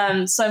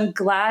 So I'm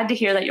glad to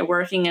hear that you're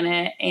working in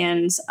it.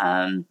 And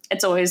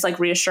it's always like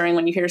reassuring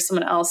when you hear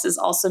someone else is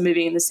also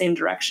moving in the same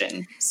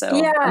direction. So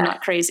yeah. I'm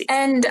not crazy.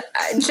 And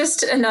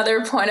just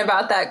another point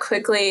about that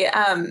quickly,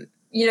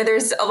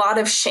 there's a lot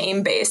of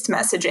shame-based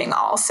messaging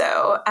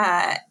also.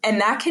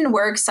 And that can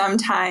work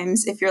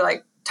sometimes if you're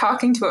like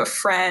talking to a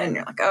friend,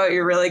 you're like, oh,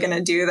 you're really going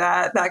to do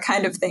that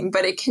kind of thing.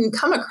 But it can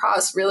come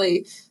across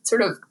really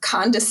sort of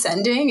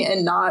condescending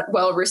and not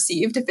well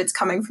received if it's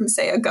coming from,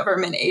 say, a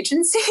government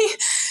agency.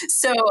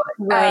 So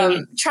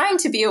trying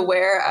to be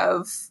aware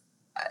of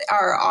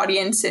our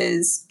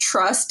audience's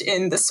trust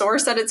in the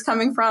source that it's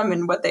coming from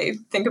and what they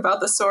think about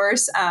the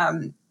source,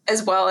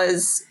 as well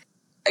as,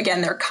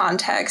 again, their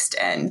context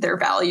and their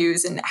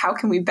values and how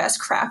can we best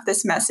craft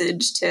this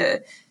message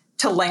to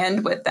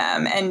land with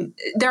them. And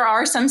there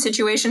are some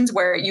situations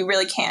where you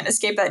really can't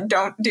escape that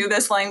don't do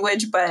this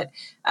language, but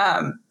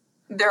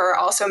there are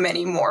also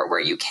many more where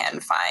you can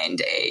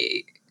find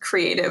a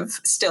creative,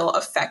 still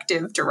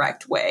effective,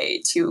 direct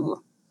way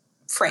to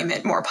frame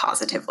it more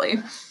positively.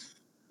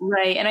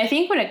 Right. And I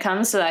think when it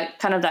comes to that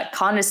kind of that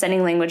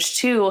condescending language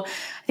too,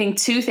 I think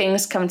two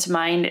things come to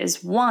mind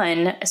is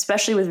one,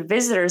 especially with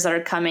visitors that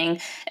are coming,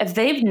 if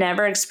they've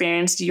never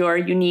experienced your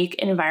unique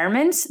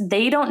environments,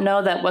 they don't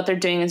know that what they're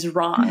doing is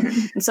wrong.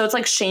 And so it's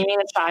like shaming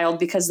a child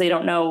because they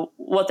don't know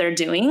what they're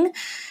doing.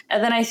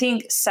 And then I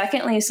think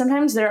secondly,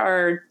 sometimes there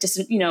are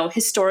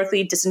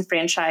historically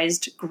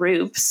disenfranchised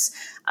groups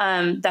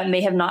that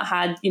may have not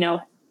had,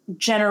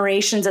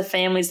 generations of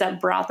families that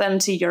brought them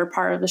to your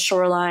part of the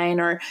shoreline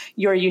or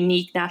your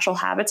unique natural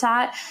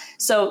habitat.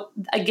 So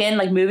again,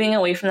 like moving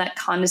away from that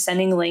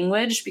condescending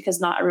language, because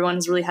not everyone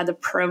has really had the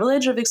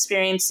privilege of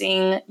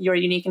experiencing your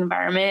unique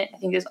environment, I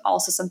think is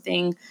also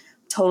something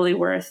totally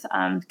worth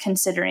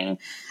considering.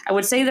 I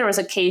would say there was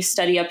a case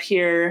study up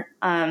here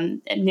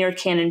near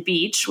Cannon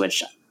Beach,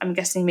 which I'm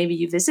guessing maybe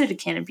you visited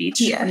Cannon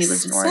Beach when you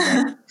lived in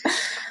Oregon.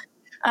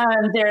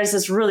 There's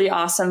this really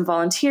awesome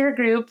volunteer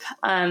group,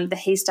 the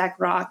Haystack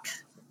Rock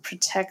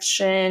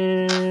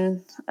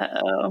Protection.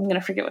 I'm going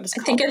to forget what it's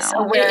called. I think it's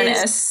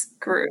Awareness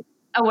Group.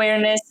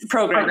 Awareness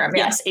Program.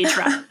 Yes,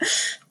 HRAP.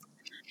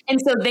 And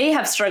so they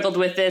have struggled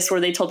with this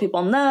where they told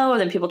people no, and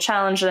then people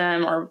challenge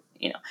them or,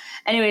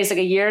 anyways, like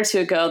a year or two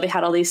ago, they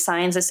had all these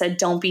signs that said,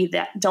 don't be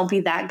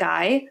that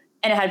guy.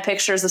 And it had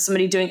pictures of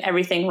somebody doing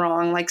everything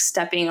wrong, like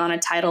stepping on a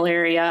tidal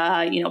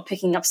area,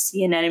 picking up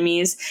sea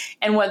anemones.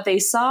 And what they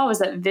saw was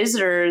that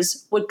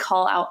visitors would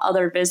call out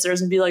other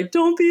visitors and be like,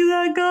 don't be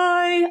that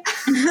guy.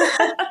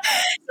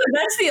 So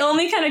that's the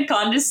only kind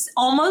of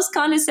almost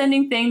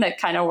condescending thing that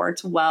kind of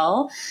worked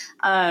well.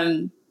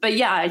 But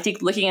yeah, I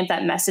think looking at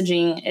that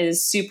messaging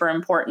is super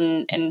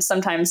important and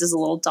sometimes is a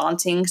little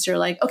daunting because you're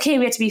like, okay,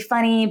 we have to be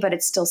funny, but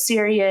it's still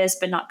serious,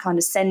 but not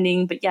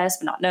condescending, but yes,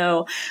 but not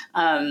no.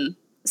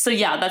 So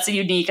yeah, that's a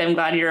unique. I'm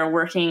glad you're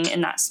working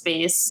in that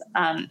space.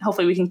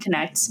 Hopefully we can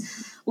connect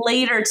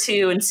later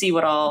too and see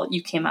what all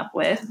you came up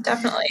with.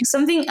 Definitely.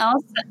 Something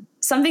else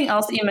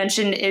that you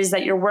mentioned is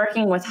that you're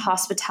working with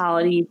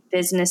hospitality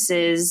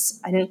businesses.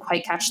 I didn't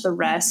quite catch the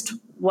rest.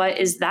 What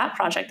is that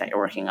project that you're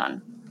working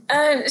on?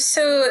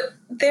 So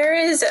there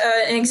is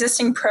an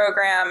existing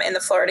program in the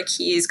Florida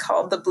Keys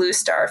called the Blue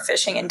Star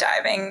Fishing and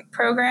Diving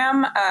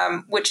Program,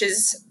 which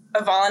is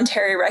a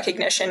voluntary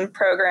recognition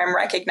program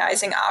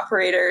recognizing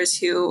operators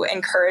who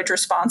encourage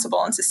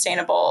responsible and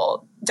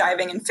sustainable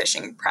diving and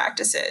fishing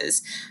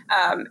practices.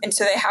 And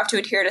so they have to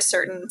adhere to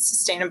certain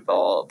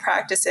sustainable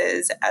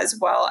practices as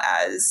well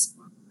as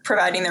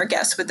providing their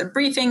guests with a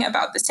briefing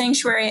about the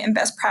sanctuary and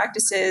best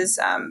practices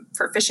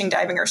for fishing,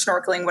 diving, or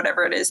snorkeling,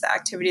 whatever it is, the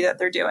activity that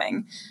they're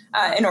doing,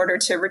 in order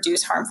to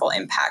reduce harmful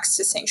impacts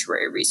to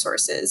sanctuary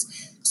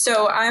resources.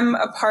 So I'm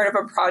a part of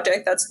a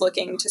project that's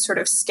looking to sort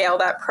of scale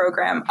that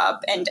program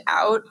up and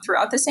out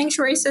throughout the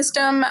sanctuary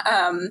system,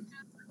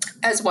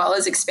 as well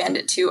as expand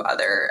it to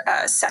other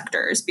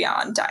sectors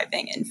beyond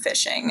diving and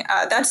fishing.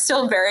 That's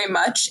still very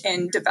much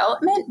in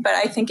development, but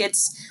I think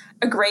it's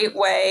a great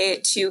way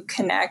to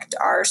connect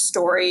our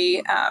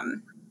story,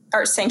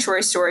 our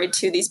sanctuary story,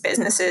 to these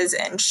businesses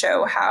and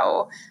show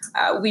how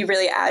we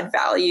really add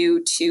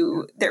value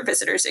to their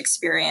visitors'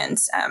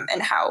 experience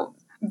and how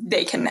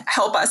they can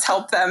help us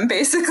help them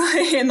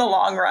basically in the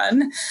long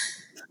run.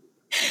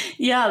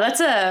 Yeah,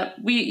 that's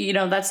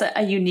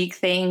a unique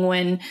thing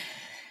when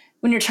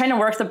you're trying to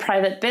work the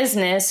private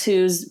business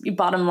whose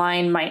bottom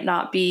line might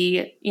not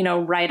be,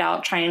 right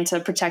out trying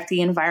to protect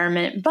the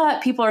environment,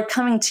 but people are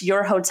coming to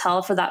your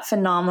hotel for that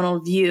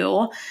phenomenal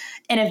view.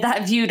 And if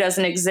that view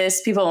doesn't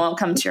exist, people won't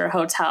come to your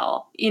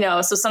hotel,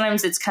 so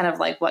sometimes it's kind of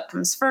like what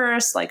comes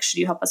first, like, should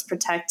you help us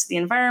protect the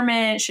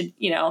environment?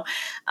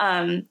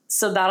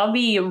 So that'll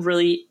be a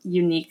really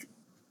unique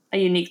a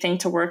unique thing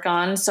to work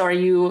on. So do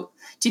you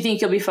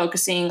think you'll be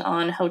focusing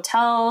on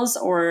hotels,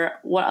 or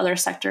what other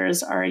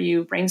sectors are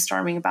you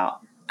brainstorming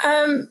about?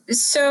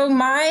 So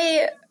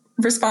my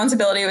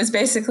responsibility was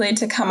basically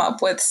to come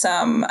up with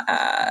some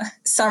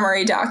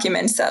summary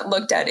documents that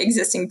looked at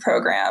existing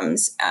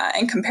programs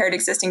and compared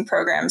existing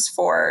programs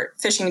for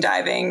fishing,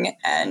 diving,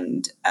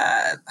 and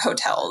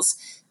hotels.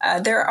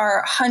 There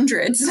are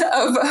hundreds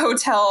of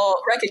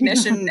hotel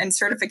recognition and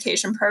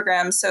certification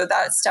programs, so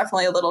that's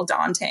definitely a little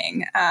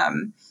daunting.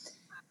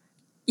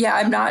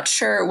 I'm not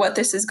sure what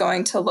this is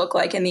going to look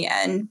like in the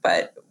end,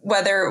 but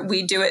whether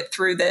we do it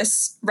through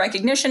this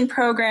recognition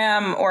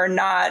program or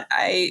not,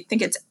 I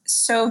think it's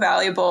so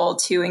valuable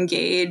to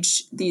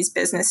engage these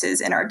businesses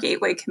in our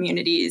gateway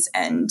communities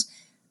and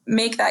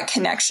make that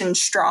connection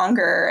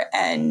stronger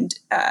and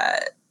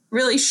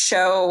really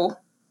show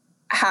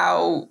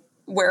how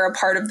we're a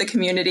part of the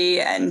community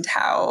and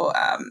how,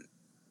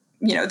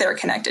 they're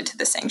connected to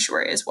the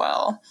sanctuary as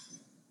well.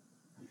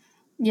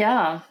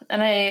 Yeah.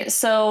 And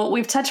so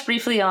we've touched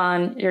briefly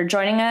on you're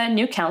joining a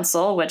new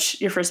council,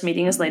 which your first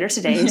meeting is later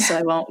today, so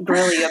I won't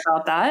grill you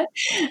about that.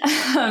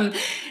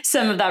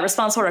 Some of that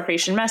responsible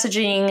recreation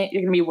messaging,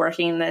 you're going to be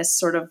working this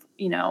sort of,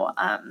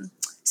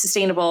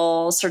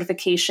 sustainable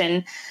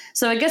certification.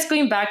 So I guess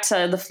going back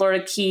to the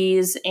Florida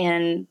Keys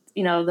and,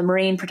 the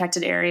marine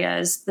protected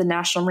areas, the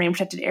national marine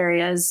protected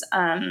areas,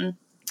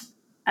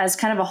 as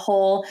kind of a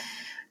whole,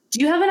 do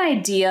you have an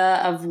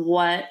idea of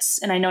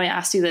and I know I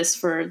asked you this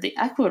for the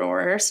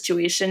Ecuador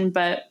situation,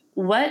 but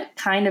what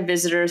kind of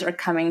visitors are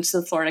coming to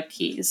the Florida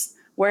Keys?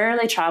 Where are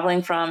they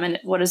traveling from, and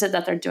what is it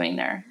that they're doing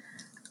there?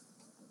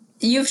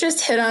 You've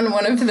just hit on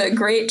one of the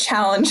great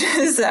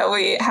challenges that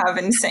we have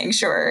in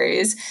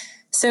sanctuaries.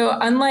 So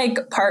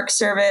unlike Park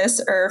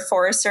Service or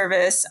Forest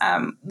Service,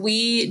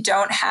 we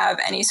don't have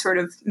any sort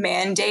of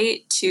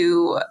mandate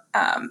to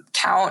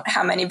count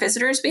how many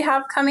visitors we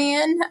have coming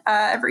in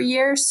every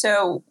year.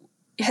 So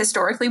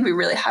historically, we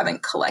really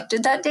haven't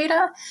collected that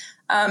data.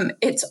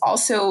 It's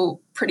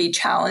also pretty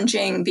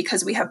challenging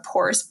because we have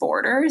porous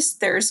borders.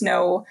 There's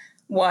no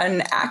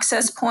one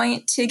access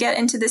point to get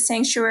into the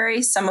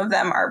sanctuary. Some of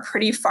them are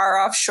pretty far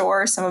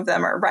offshore. Some of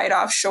them are right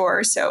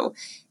offshore. So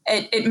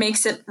it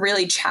makes it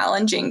really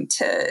challenging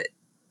to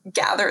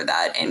gather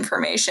that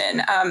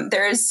information.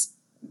 There's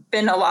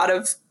been a lot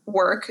of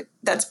work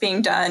that's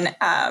being done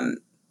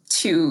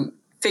to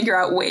figure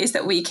out ways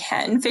that we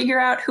can figure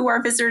out who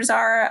our visitors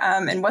are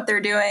and what they're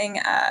doing.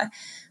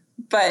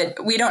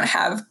 But we don't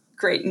have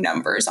great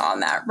numbers on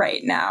that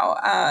right now.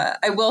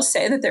 I will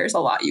say that there's a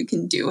lot you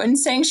can do in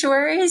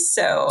sanctuaries.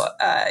 So,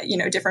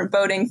 different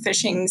boating,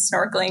 fishing,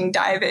 snorkeling,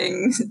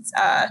 diving,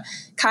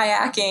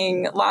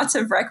 kayaking, lots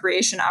of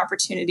recreation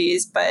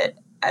opportunities. But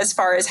as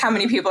far as how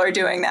many people are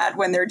doing that,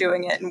 when they're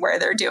doing it, and where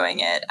they're doing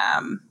it,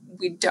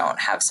 we don't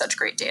have such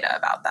great data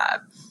about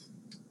that.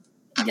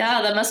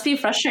 Yeah, that must be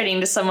frustrating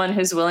to someone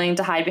who's willing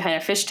to hide behind a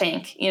fish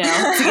tank, to get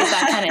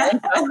that kind of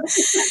info.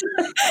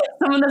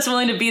 Someone that's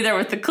willing to be there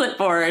with the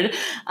clipboard.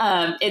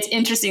 It's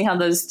interesting how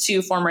those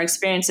two former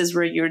experiences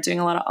where you were doing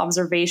a lot of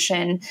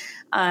observation,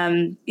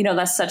 that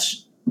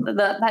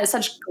is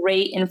such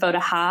great info to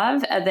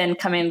have. And then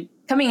coming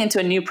into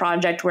a new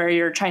project where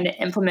you're trying to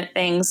implement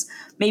things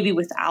maybe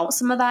without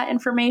some of that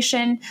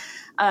information.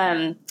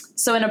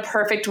 So in a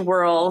perfect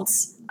world,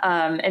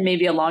 and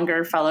maybe a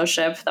longer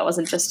fellowship that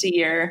wasn't just a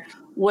year,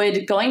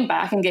 would going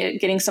back and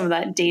getting some of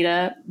that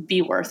data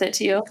be worth it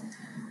to you?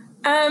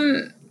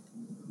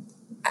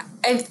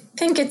 I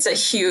think it's a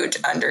huge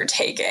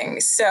undertaking.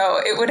 So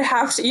it would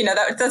have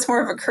to, that's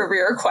more of a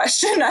career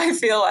question, I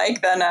feel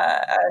like, than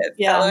a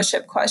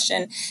fellowship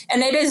question.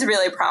 And it is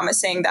really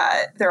promising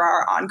that there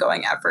are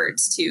ongoing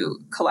efforts to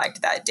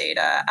collect that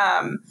data.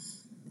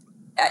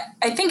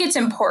 I think it's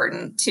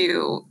important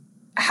to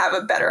have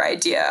a better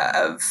idea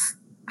of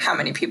how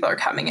many people are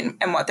coming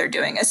and what they're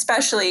doing,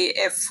 especially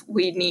if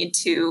we need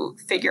to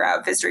figure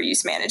out visitor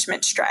use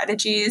management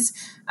strategies.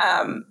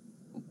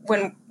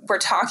 When we're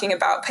talking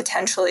about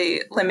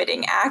potentially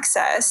limiting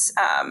access,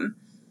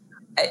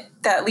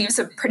 that leaves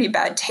a pretty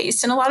bad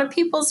taste in a lot of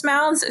people's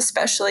mouths,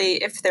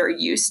 especially if they're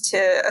used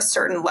to a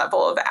certain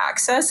level of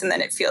access, and then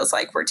it feels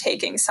like we're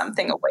taking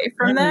something away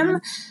from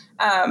them.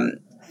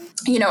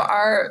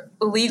 Our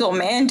legal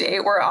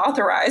mandate, we're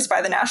authorized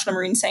by the National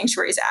Marine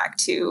Sanctuaries Act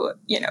to,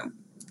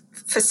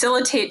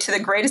 facilitate to the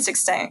greatest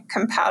extent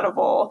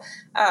compatible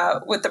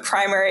with the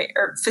primary,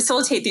 or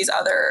facilitate these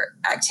other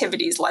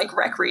activities like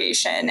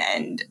recreation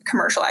and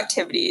commercial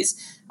activities.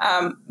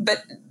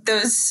 But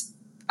those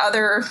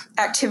other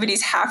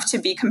activities have to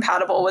be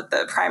compatible with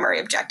the primary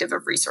objective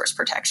of resource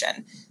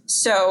protection.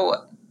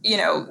 So,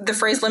 the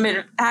phrase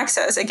limited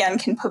access, again,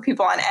 can put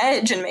people on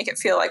edge and make it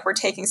feel like we're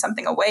taking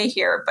something away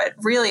here. But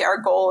really, our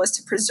goal is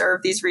to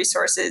preserve these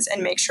resources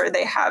and make sure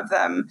they have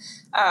them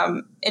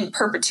in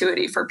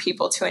perpetuity for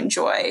people to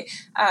enjoy.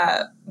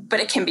 But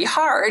it can be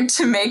hard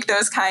to make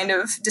those kind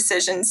of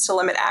decisions to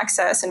limit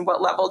access. And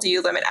what level do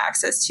you limit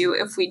access to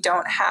if we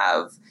don't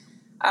have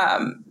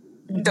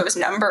those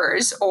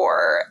numbers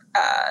or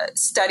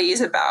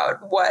studies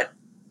about what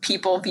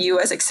people view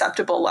as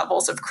acceptable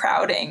levels of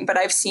crowding. But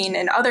I've seen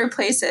in other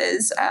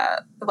places,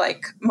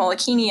 like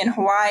Molokini in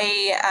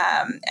Hawaii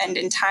and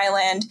in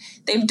Thailand,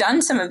 they've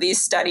done some of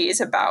these studies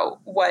about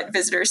what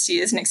visitors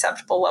see as an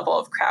acceptable level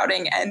of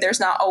crowding. And there's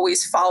not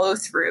always follow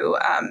through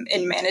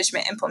in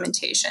management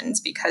implementations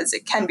because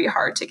it can be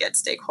hard to get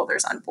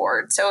stakeholders on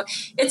board. So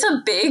it's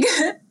a big,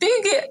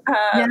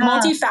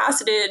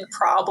 multifaceted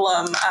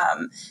problem.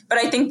 But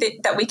I think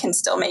that we can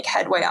still make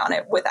headway on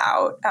it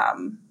without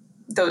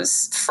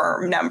those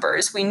firm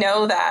numbers. We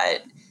know that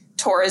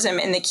tourism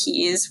in the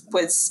Keys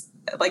was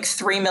like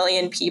 3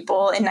 million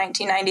people in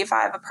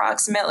 1995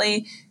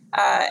 approximately.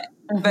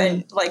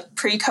 But like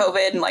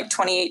pre-COVID and like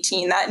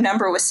 2018, that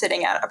number was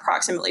sitting at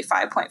approximately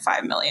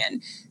 5.5 million.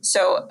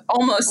 So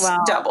almost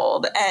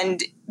doubled.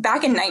 And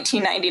back in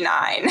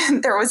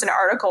 1999, there was an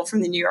article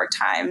from the New York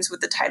Times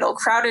with the title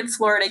 "Crowded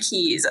Florida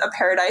Keys, a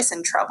Paradise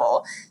in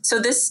Trouble." So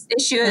this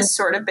issue has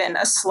sort of been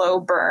a slow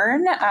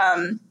burn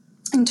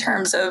in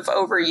terms of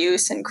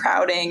overuse and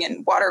crowding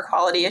and water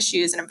quality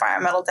issues and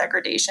environmental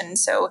degradation.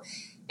 So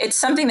it's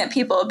something that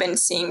people have been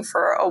seeing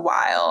for a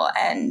while.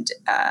 And,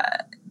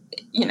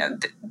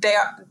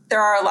 there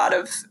are a lot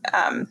of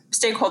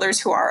stakeholders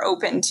who are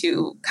open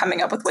to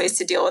coming up with ways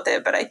to deal with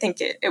it. But I think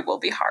it will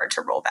be hard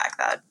to roll back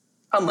that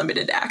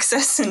unlimited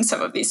access in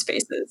some of these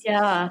spaces.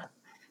 Yeah.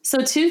 So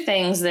two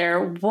things there.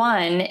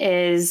 One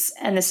is,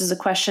 and this is a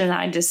question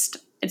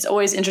it's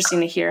always interesting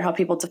to hear how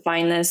people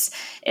define this,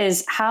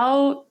 is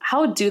how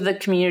did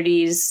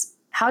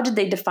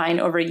they define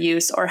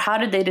overuse, or how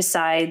did they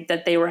decide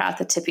that they were at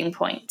the tipping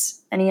point?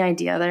 Any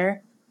idea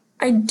there?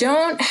 I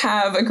don't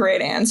have a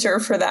great answer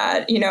for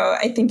that.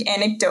 I think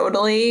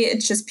anecdotally,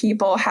 it's just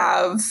people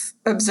have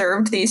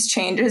observed these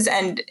changes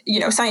and,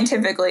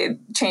 scientifically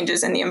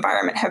changes in the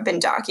environment have been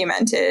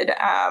documented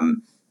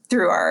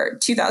through our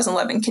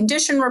 2011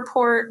 condition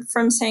report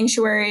from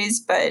sanctuaries.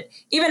 But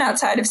even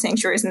outside of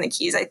sanctuaries in the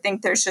Keys, I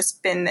think there's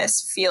just been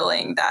this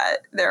feeling that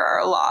there are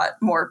a lot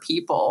more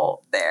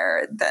people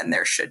there than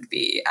there should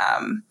be.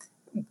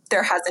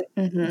 There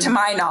hasn't, to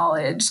my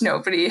knowledge,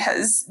 nobody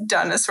has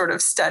done a sort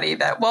of study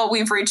that,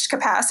 we've reached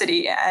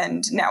capacity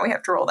and now we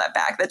have to roll that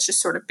back. That's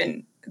just sort of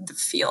been the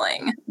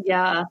feeling.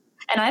 Yeah.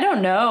 And I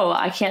don't know.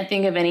 I can't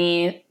think of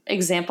any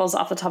examples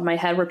off the top of my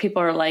head where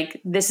people are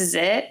like, this is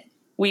it.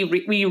 We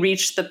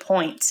reached the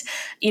point,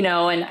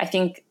 and I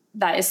think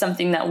that is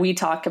something that we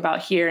talk about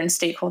here in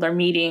stakeholder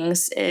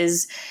meetings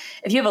is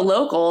if you have a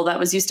local that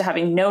was used to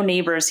having no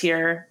neighbors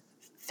here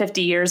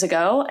 50 years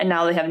ago, and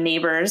now they have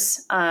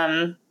neighbors,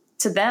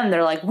 to them,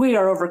 they're like, we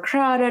are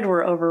overcrowded,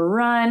 we're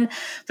overrun.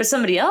 For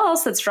somebody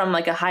else that's from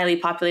like a highly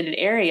populated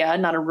area,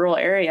 not a rural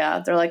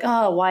area, they're like,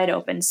 oh, wide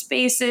open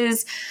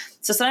spaces.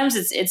 So sometimes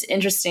it's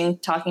interesting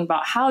talking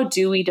about how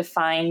do we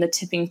define the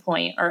tipping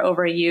point or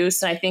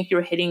overuse. And I think you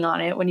were hitting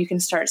on it when you can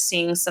start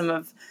seeing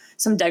some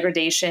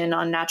degradation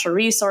on natural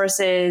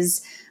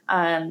resources.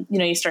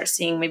 You start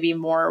seeing maybe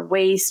more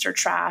waste or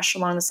trash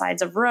along the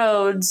sides of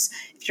roads.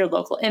 If your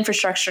local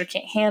infrastructure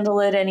can't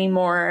handle it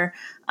anymore.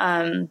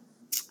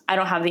 I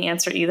don't have the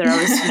answer either.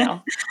 I was,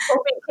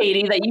 hoping,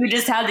 Katie, that you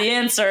just had the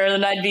answer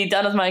and I'd be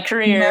done with my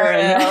career.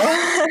 No.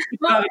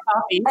 Have a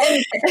coffee.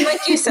 And like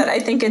you said, I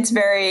think it's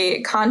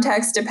very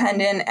context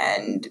dependent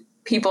and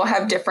people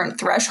have different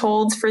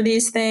thresholds for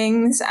these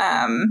things.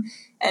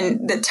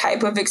 And the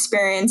type of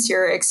experience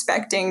you're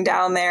expecting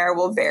down there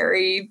will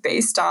vary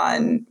based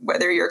on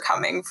whether you're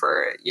coming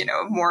for,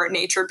 more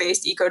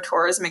nature-based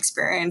ecotourism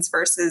experience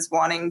versus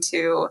wanting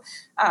to,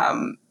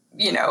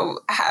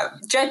 have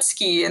jet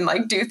ski and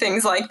like do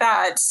things like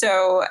that.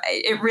 So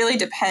it really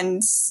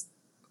depends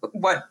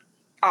what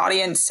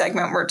audience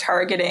segment we're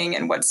targeting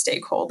and what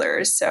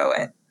stakeholders. So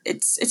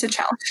it's a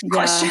challenging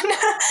question.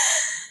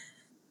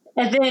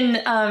 And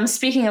then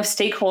speaking of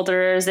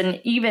stakeholders and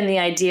even the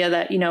idea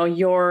that,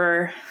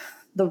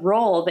 the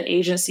role of the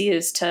agency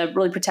is to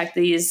really protect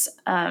these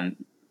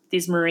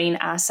marine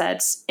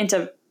assets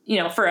into,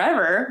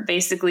 forever,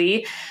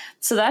 basically.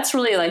 So that's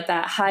really like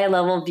that high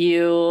level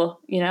view,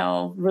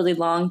 really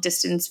long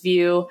distance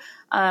view.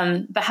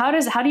 But how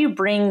do you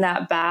bring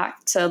that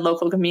back to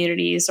local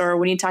communities? Or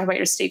when you talk about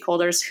your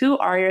stakeholders, who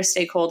are your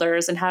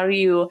stakeholders and how do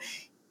you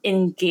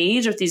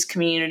engage with these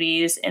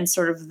communities and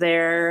sort of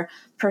their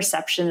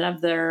perception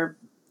of their,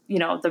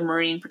 the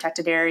marine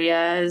protected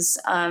areas,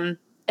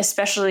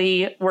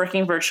 especially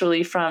working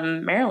virtually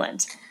from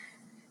Maryland?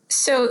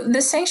 So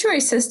the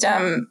sanctuary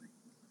system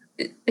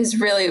is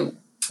really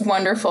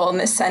wonderful in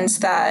the sense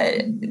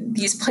that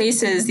these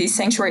places, these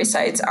sanctuary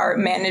sites are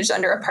managed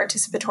under a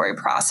participatory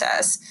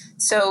process.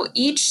 So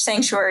each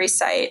sanctuary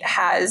site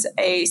has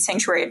a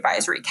sanctuary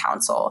advisory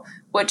council,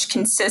 which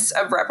consists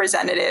of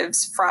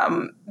representatives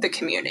from the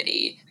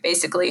community,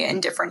 basically in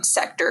different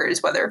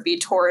sectors, whether it be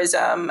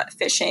tourism,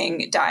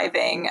 fishing,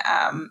 diving.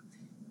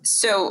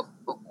 So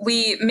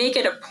we make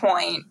it a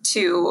point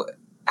to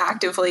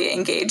actively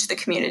engage the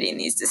community in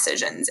these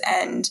decisions.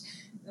 And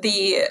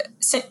the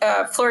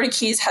Florida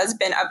Keys has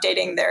been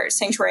updating their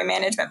sanctuary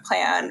management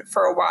plan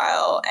for a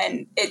while,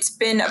 and it's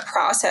been a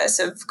process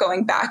of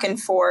going back and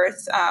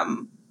forth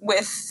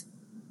with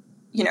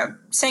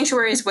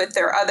sanctuaries with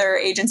their other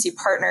agency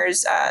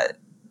partners,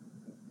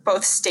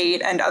 both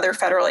state and other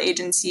federal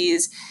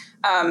agencies.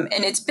 And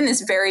it's been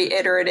this very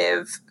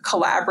iterative,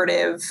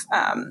 collaborative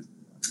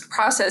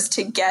process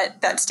to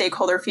get that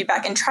stakeholder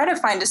feedback and try to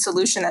find a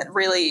solution that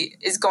really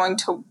is going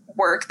to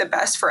work the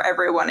best for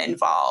everyone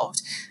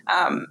involved.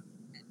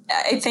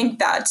 I think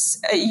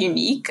that's a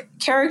unique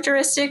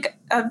characteristic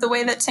of the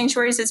way that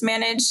Sanctuaries is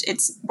managed.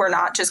 We're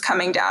not just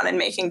coming down and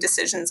making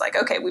decisions like,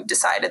 okay, we've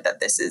decided that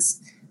this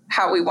is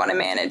how we want to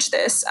manage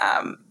this.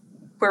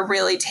 We're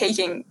really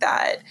taking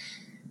that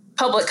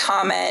public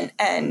comment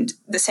and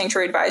the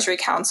Sanctuary Advisory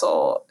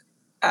Council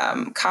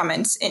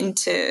comments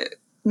into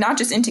not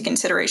just into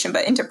consideration,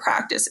 but into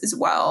practice as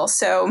well.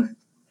 So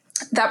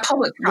that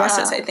public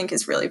process, I think,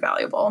 is really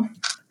valuable.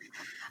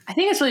 I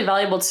think it's really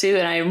valuable too.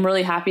 And I'm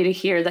really happy to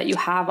hear that you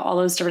have all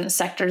those different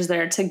sectors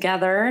there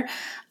together.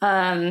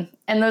 And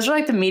those are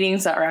like the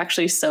meetings that are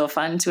actually so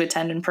fun to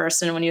attend in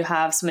person when you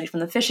have somebody from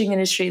the fishing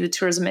industry, the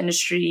tourism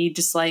industry,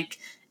 just like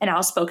an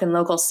outspoken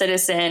local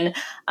citizen.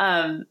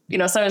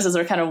 Sometimes those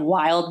are kind of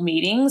wild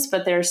meetings,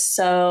 but they're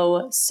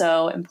so,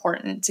 so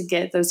important to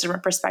get those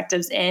different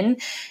perspectives in.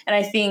 And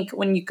I think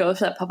when you go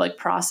through that public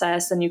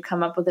process and you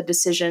come up with a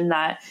decision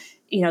that,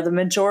 the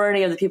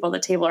majority of the people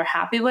at the table are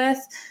happy with,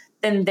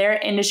 then their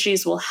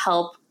industries will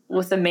help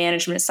with the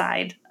management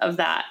side of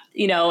that,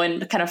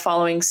 and kind of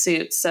following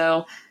suit.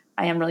 So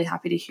I am really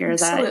happy to hear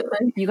that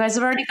you guys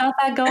have already got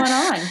that going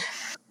on.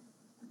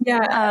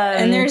 Yeah.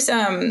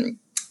 And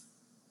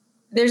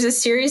there's a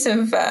series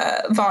of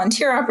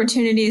volunteer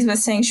opportunities with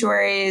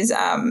sanctuaries.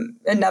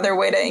 Another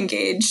way to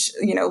engage,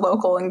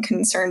 local and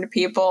concerned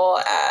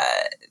people.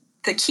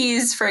 The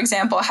Keys, for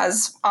example,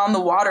 has on the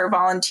water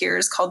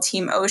volunteers called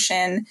Team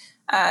Ocean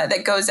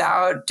that goes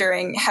out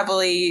during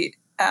heavily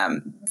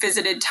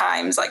visited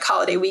times like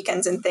holiday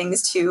weekends and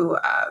things to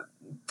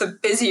the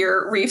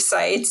busier reef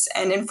sites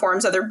and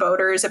informs other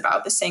boaters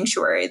about the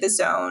sanctuary, the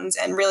zones,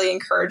 and really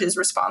encourages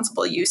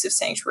responsible use of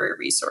sanctuary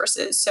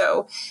resources.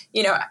 So,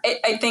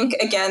 I think,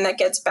 again, that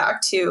gets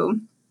back to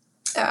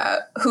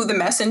who the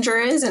messenger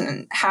is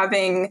and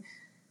having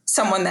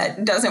someone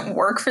that doesn't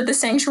work for the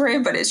sanctuary,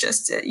 but is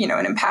just,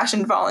 an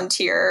impassioned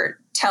volunteer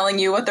telling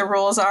you what the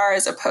rules are,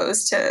 as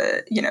opposed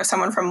to,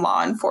 someone from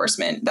law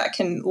enforcement that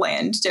can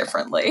land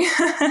differently.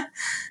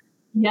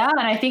 Yeah. And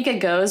I think it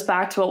goes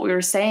back to what we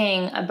were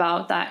saying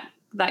about that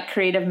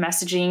creative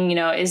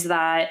messaging, is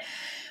that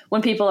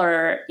when people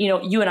are,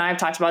 you and I have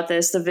talked about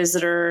this, the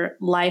visitor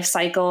life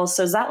cycle.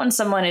 So is that when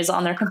someone is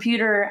on their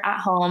computer at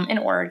home in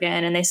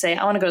Oregon and they say,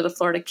 I want to go to the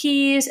Florida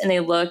Keys, and they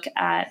look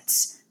at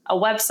a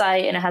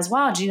website and it has,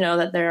 wow, do you know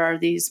that there are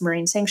these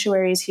marine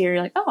sanctuaries here?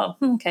 You're like, oh,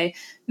 okay.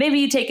 Maybe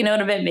you take a note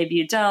of it. Maybe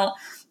you don't.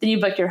 Then you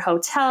book your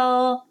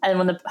hotel. And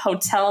when the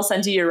hotel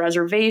sends you your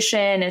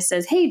reservation, it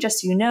says, hey, just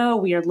so you know,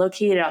 we are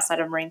located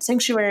outside of Marine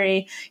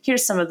Sanctuary.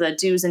 Here's some of the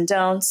do's and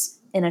don'ts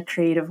in a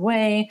creative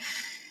way.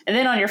 And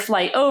then on your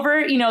flight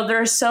over,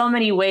 there are so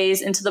many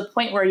ways, and to the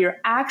point where you're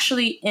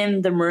actually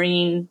in the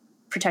marine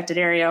protected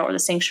area or the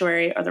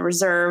sanctuary or the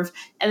reserve.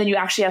 And then you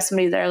actually have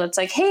somebody there that's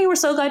like, hey, we're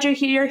so glad you're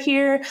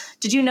here.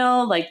 Did you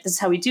know, this is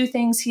how we do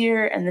things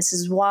here, and this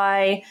is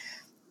why.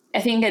 I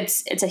think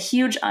it's a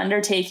huge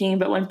undertaking,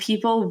 but when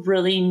people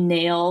really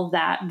nail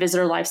that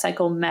visitor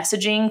lifecycle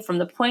messaging from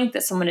the point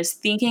that someone is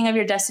thinking of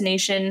your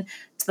destination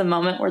to the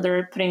moment where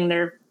they're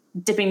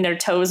dipping their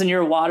toes in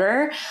your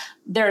water,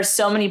 there are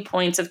so many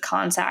points of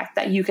contact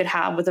that you could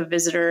have with a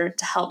visitor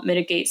to help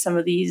mitigate some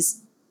of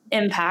these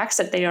impacts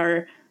that they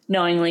are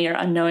knowingly or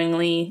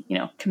unknowingly,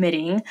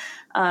 committing,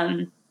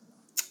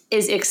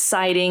 is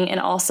exciting and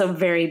also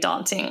very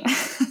daunting.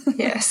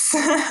 Yes.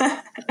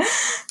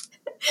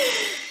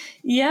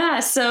 Yeah.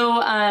 So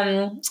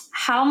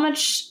how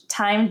much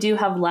time do you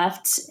have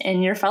left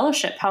in your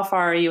fellowship? How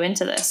far are you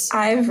into this?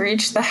 I've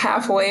reached the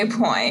halfway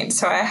point,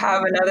 so I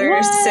have another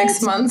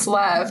 6 months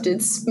left.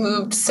 It's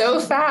moved so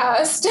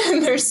fast,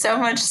 and there's so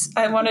much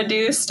I want to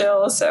do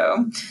still.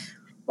 So,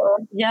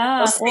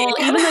 even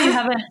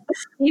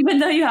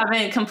though you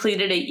haven't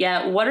completed it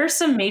yet, what are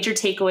some major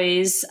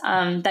takeaways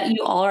that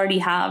you already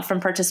have from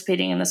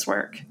participating in this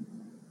work?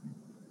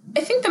 I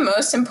think the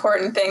most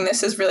important thing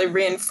this has really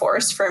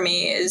reinforced for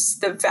me is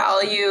the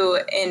value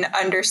in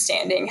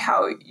understanding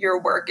how your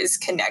work is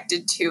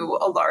connected to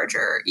a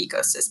larger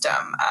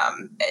ecosystem.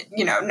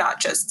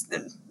 Not just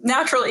the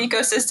natural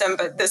ecosystem,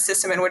 but the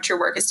system in which your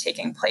work is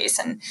taking place.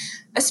 And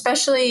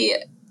especially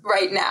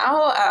right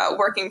now,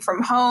 working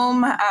from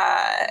home,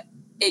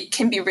 it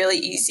can be really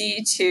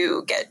easy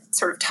to get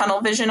sort of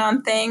tunnel vision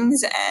on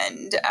things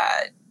and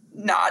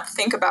not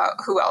think about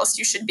who else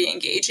you should be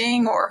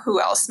engaging or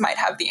who else might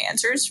have the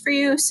answers for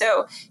you.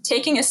 So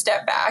taking a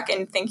step back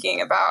and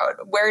thinking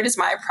about, where does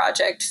my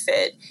project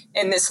fit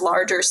in this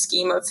larger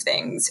scheme of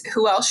things?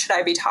 Who else should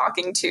I be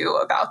talking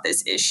to about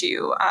this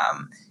issue?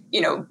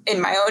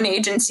 In my own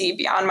agency,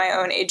 beyond my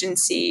own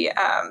agency,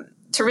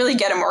 to really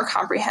get a more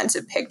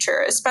comprehensive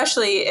picture,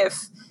 especially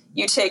if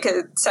you take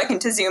a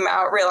second to zoom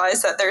out,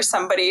 realize that there's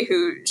somebody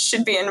who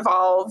should be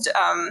involved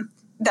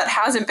that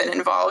hasn't been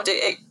involved,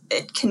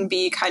 it can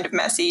be kind of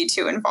messy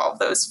to involve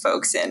those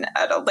folks in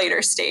at a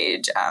later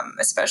stage,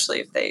 especially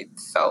if they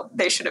felt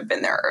they should have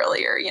been there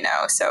earlier,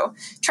 So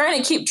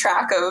trying to keep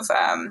track of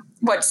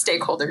what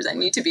stakeholders I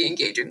need to be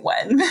engaging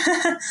when.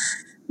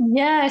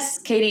 Yes,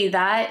 Katie,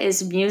 that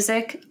is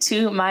music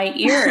to my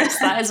ears.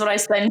 That is what I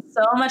spend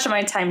so much of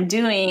my time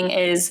doing,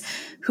 is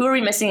who are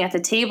we missing at the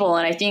table?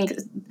 And I think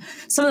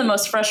some of the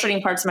most frustrating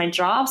parts of my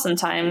job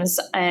sometimes,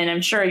 and I'm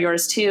sure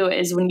yours too,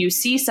 is when you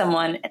see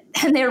someone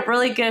and they're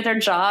really good at their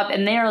job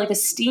and they are like a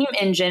steam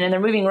engine and they're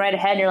moving right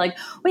ahead. And you're like,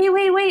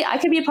 wait, I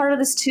could be a part of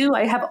this too.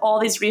 I have all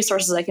these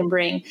resources I can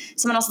bring.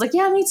 Someone else is like,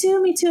 yeah, me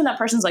too. And that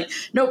person's like,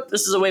 nope,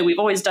 this is the way we've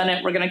always done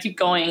it. We're going to keep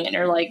going. And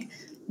you're like,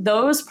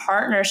 those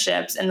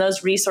partnerships and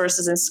those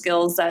resources and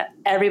skills that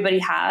everybody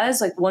has,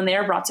 like when they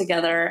are brought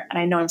together, and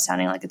I know I'm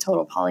sounding like a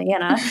total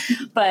Pollyanna,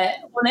 but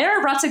when they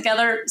are brought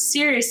together,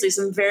 seriously,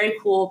 some very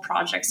cool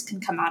projects can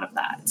come out of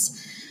that.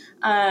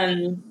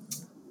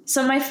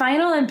 So my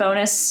final and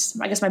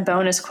my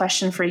bonus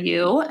question for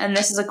you, and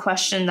this is a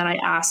question that I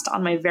asked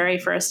on my very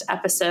first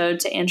episode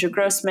to Andrew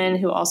Grossman,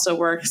 who also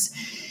works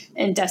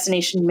in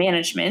destination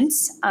management,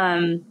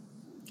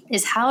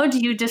 is how do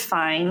you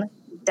define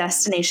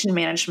destination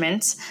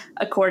management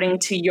according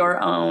to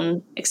your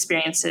own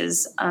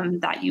experiences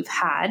that you've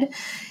had?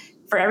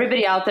 For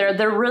everybody out there,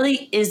 there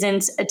really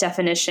isn't a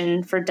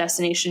definition for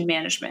destination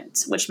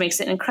management, which makes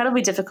it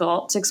incredibly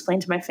difficult to explain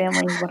to my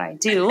family what I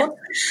do.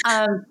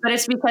 But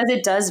it's because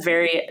it does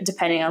vary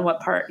depending on what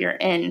part you're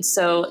in.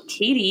 So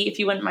Katie, if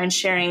you wouldn't mind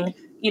sharing,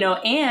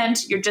 and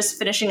you're just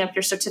finishing up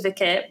your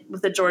certificate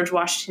with the George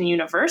Washington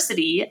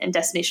University in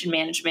destination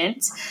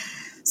management.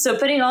 So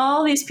putting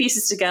all these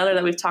pieces together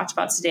that we've talked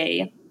about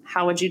today,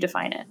 how would you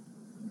define it?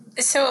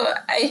 So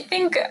I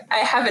think I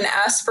have an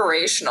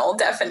aspirational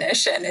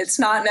definition. It's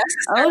not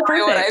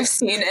necessarily what I've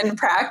seen in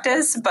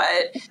practice,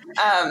 but,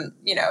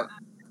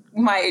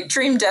 my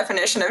dream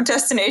definition of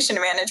destination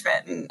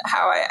management and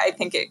how I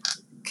think it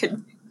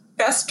could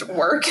best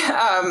work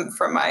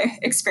from my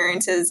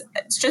experiences,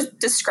 it just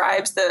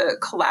describes the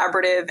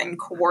collaborative and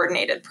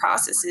coordinated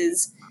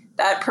processes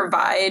that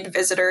provide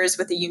visitors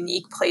with a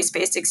unique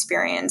place-based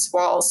experience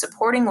while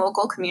supporting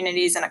local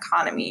communities and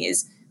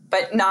economies,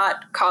 but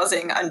not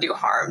causing undue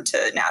harm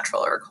to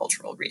natural or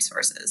cultural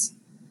resources.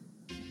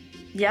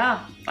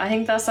 Yeah, I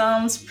think that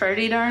sounds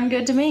pretty darn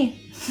good to me.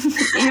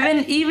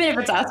 even if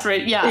it's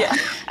aspirational, yeah.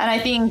 And I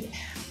think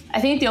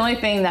the only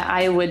thing that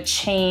I would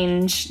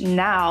change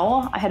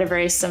now, I had a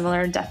very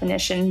similar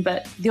definition,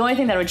 but the only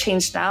thing that would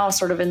change now,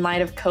 sort of in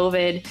light of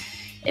COVID,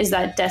 is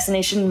that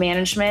destination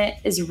management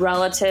is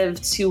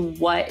relative to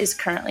what is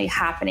currently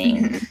happening.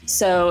 Mm-hmm.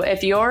 So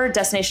if you're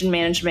destination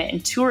management in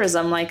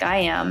tourism, like I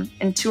am,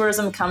 and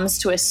tourism comes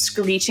to a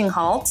screeching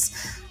halt,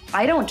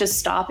 I don't just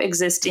stop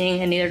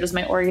existing, and neither does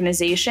my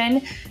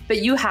organization,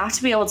 but you have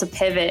to be able to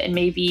pivot and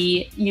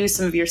maybe use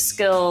some of your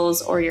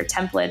skills or your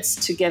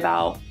templates to give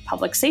out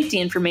public safety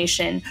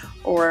information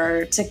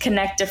or to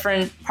connect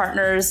different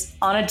partners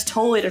on a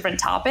totally different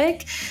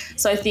topic.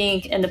 So I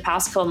think in the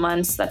past couple of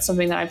months, that's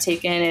something that I've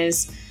taken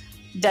is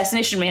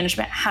destination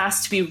management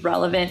has to be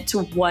relevant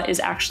to what is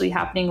actually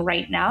happening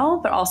right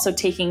now, but also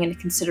taking into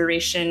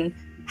consideration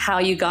how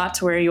you got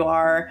to where you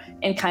are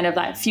and kind of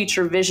that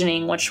future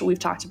visioning, which we've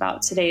talked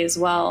about today as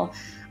well.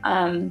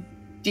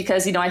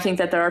 Because, I think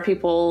that there are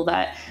people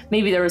that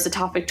maybe there was a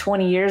topic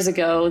 20 years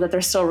ago that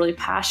they're still really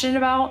passionate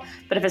about,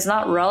 but if it's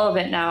not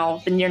relevant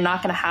now, then you're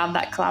not going to have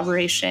that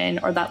collaboration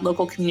or that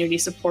local community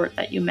support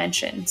that you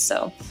mentioned.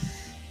 So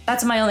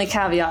that's my only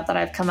caveat that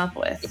I've come up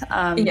with.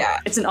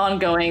 It's an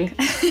ongoing,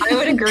 I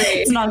would agree.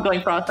 It's an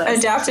ongoing process.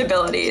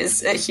 Adaptability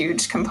is a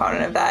huge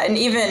component of that. And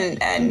even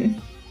in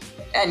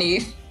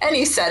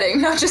any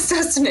setting, not just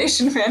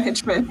destination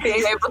management,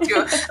 being able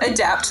to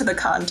adapt to the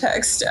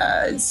context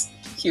is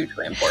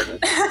hugely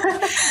important.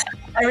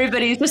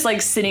 Everybody's just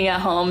like sitting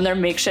at home, their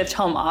makeshift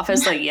home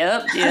office, like,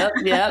 yep.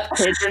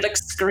 Kids are like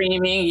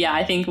screaming. Yeah,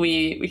 I think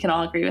we can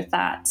all agree with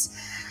that.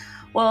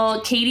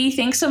 Well, Katie,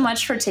 thanks so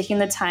much for taking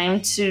the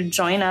time to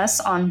join us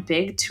on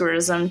Big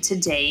Tourism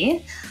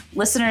today.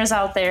 Listeners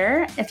out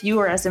there, if you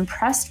were as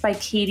impressed by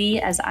Katie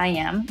as I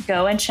am,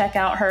 go and check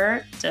out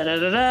her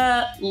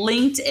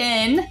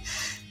LinkedIn.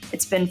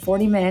 It's been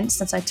 40 minutes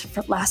since I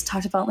last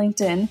talked about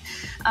LinkedIn.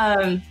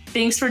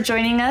 Thanks for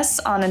joining us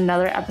on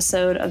another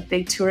episode of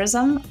Big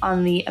Tourism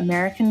on the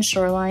American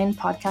Shoreline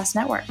Podcast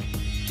Network.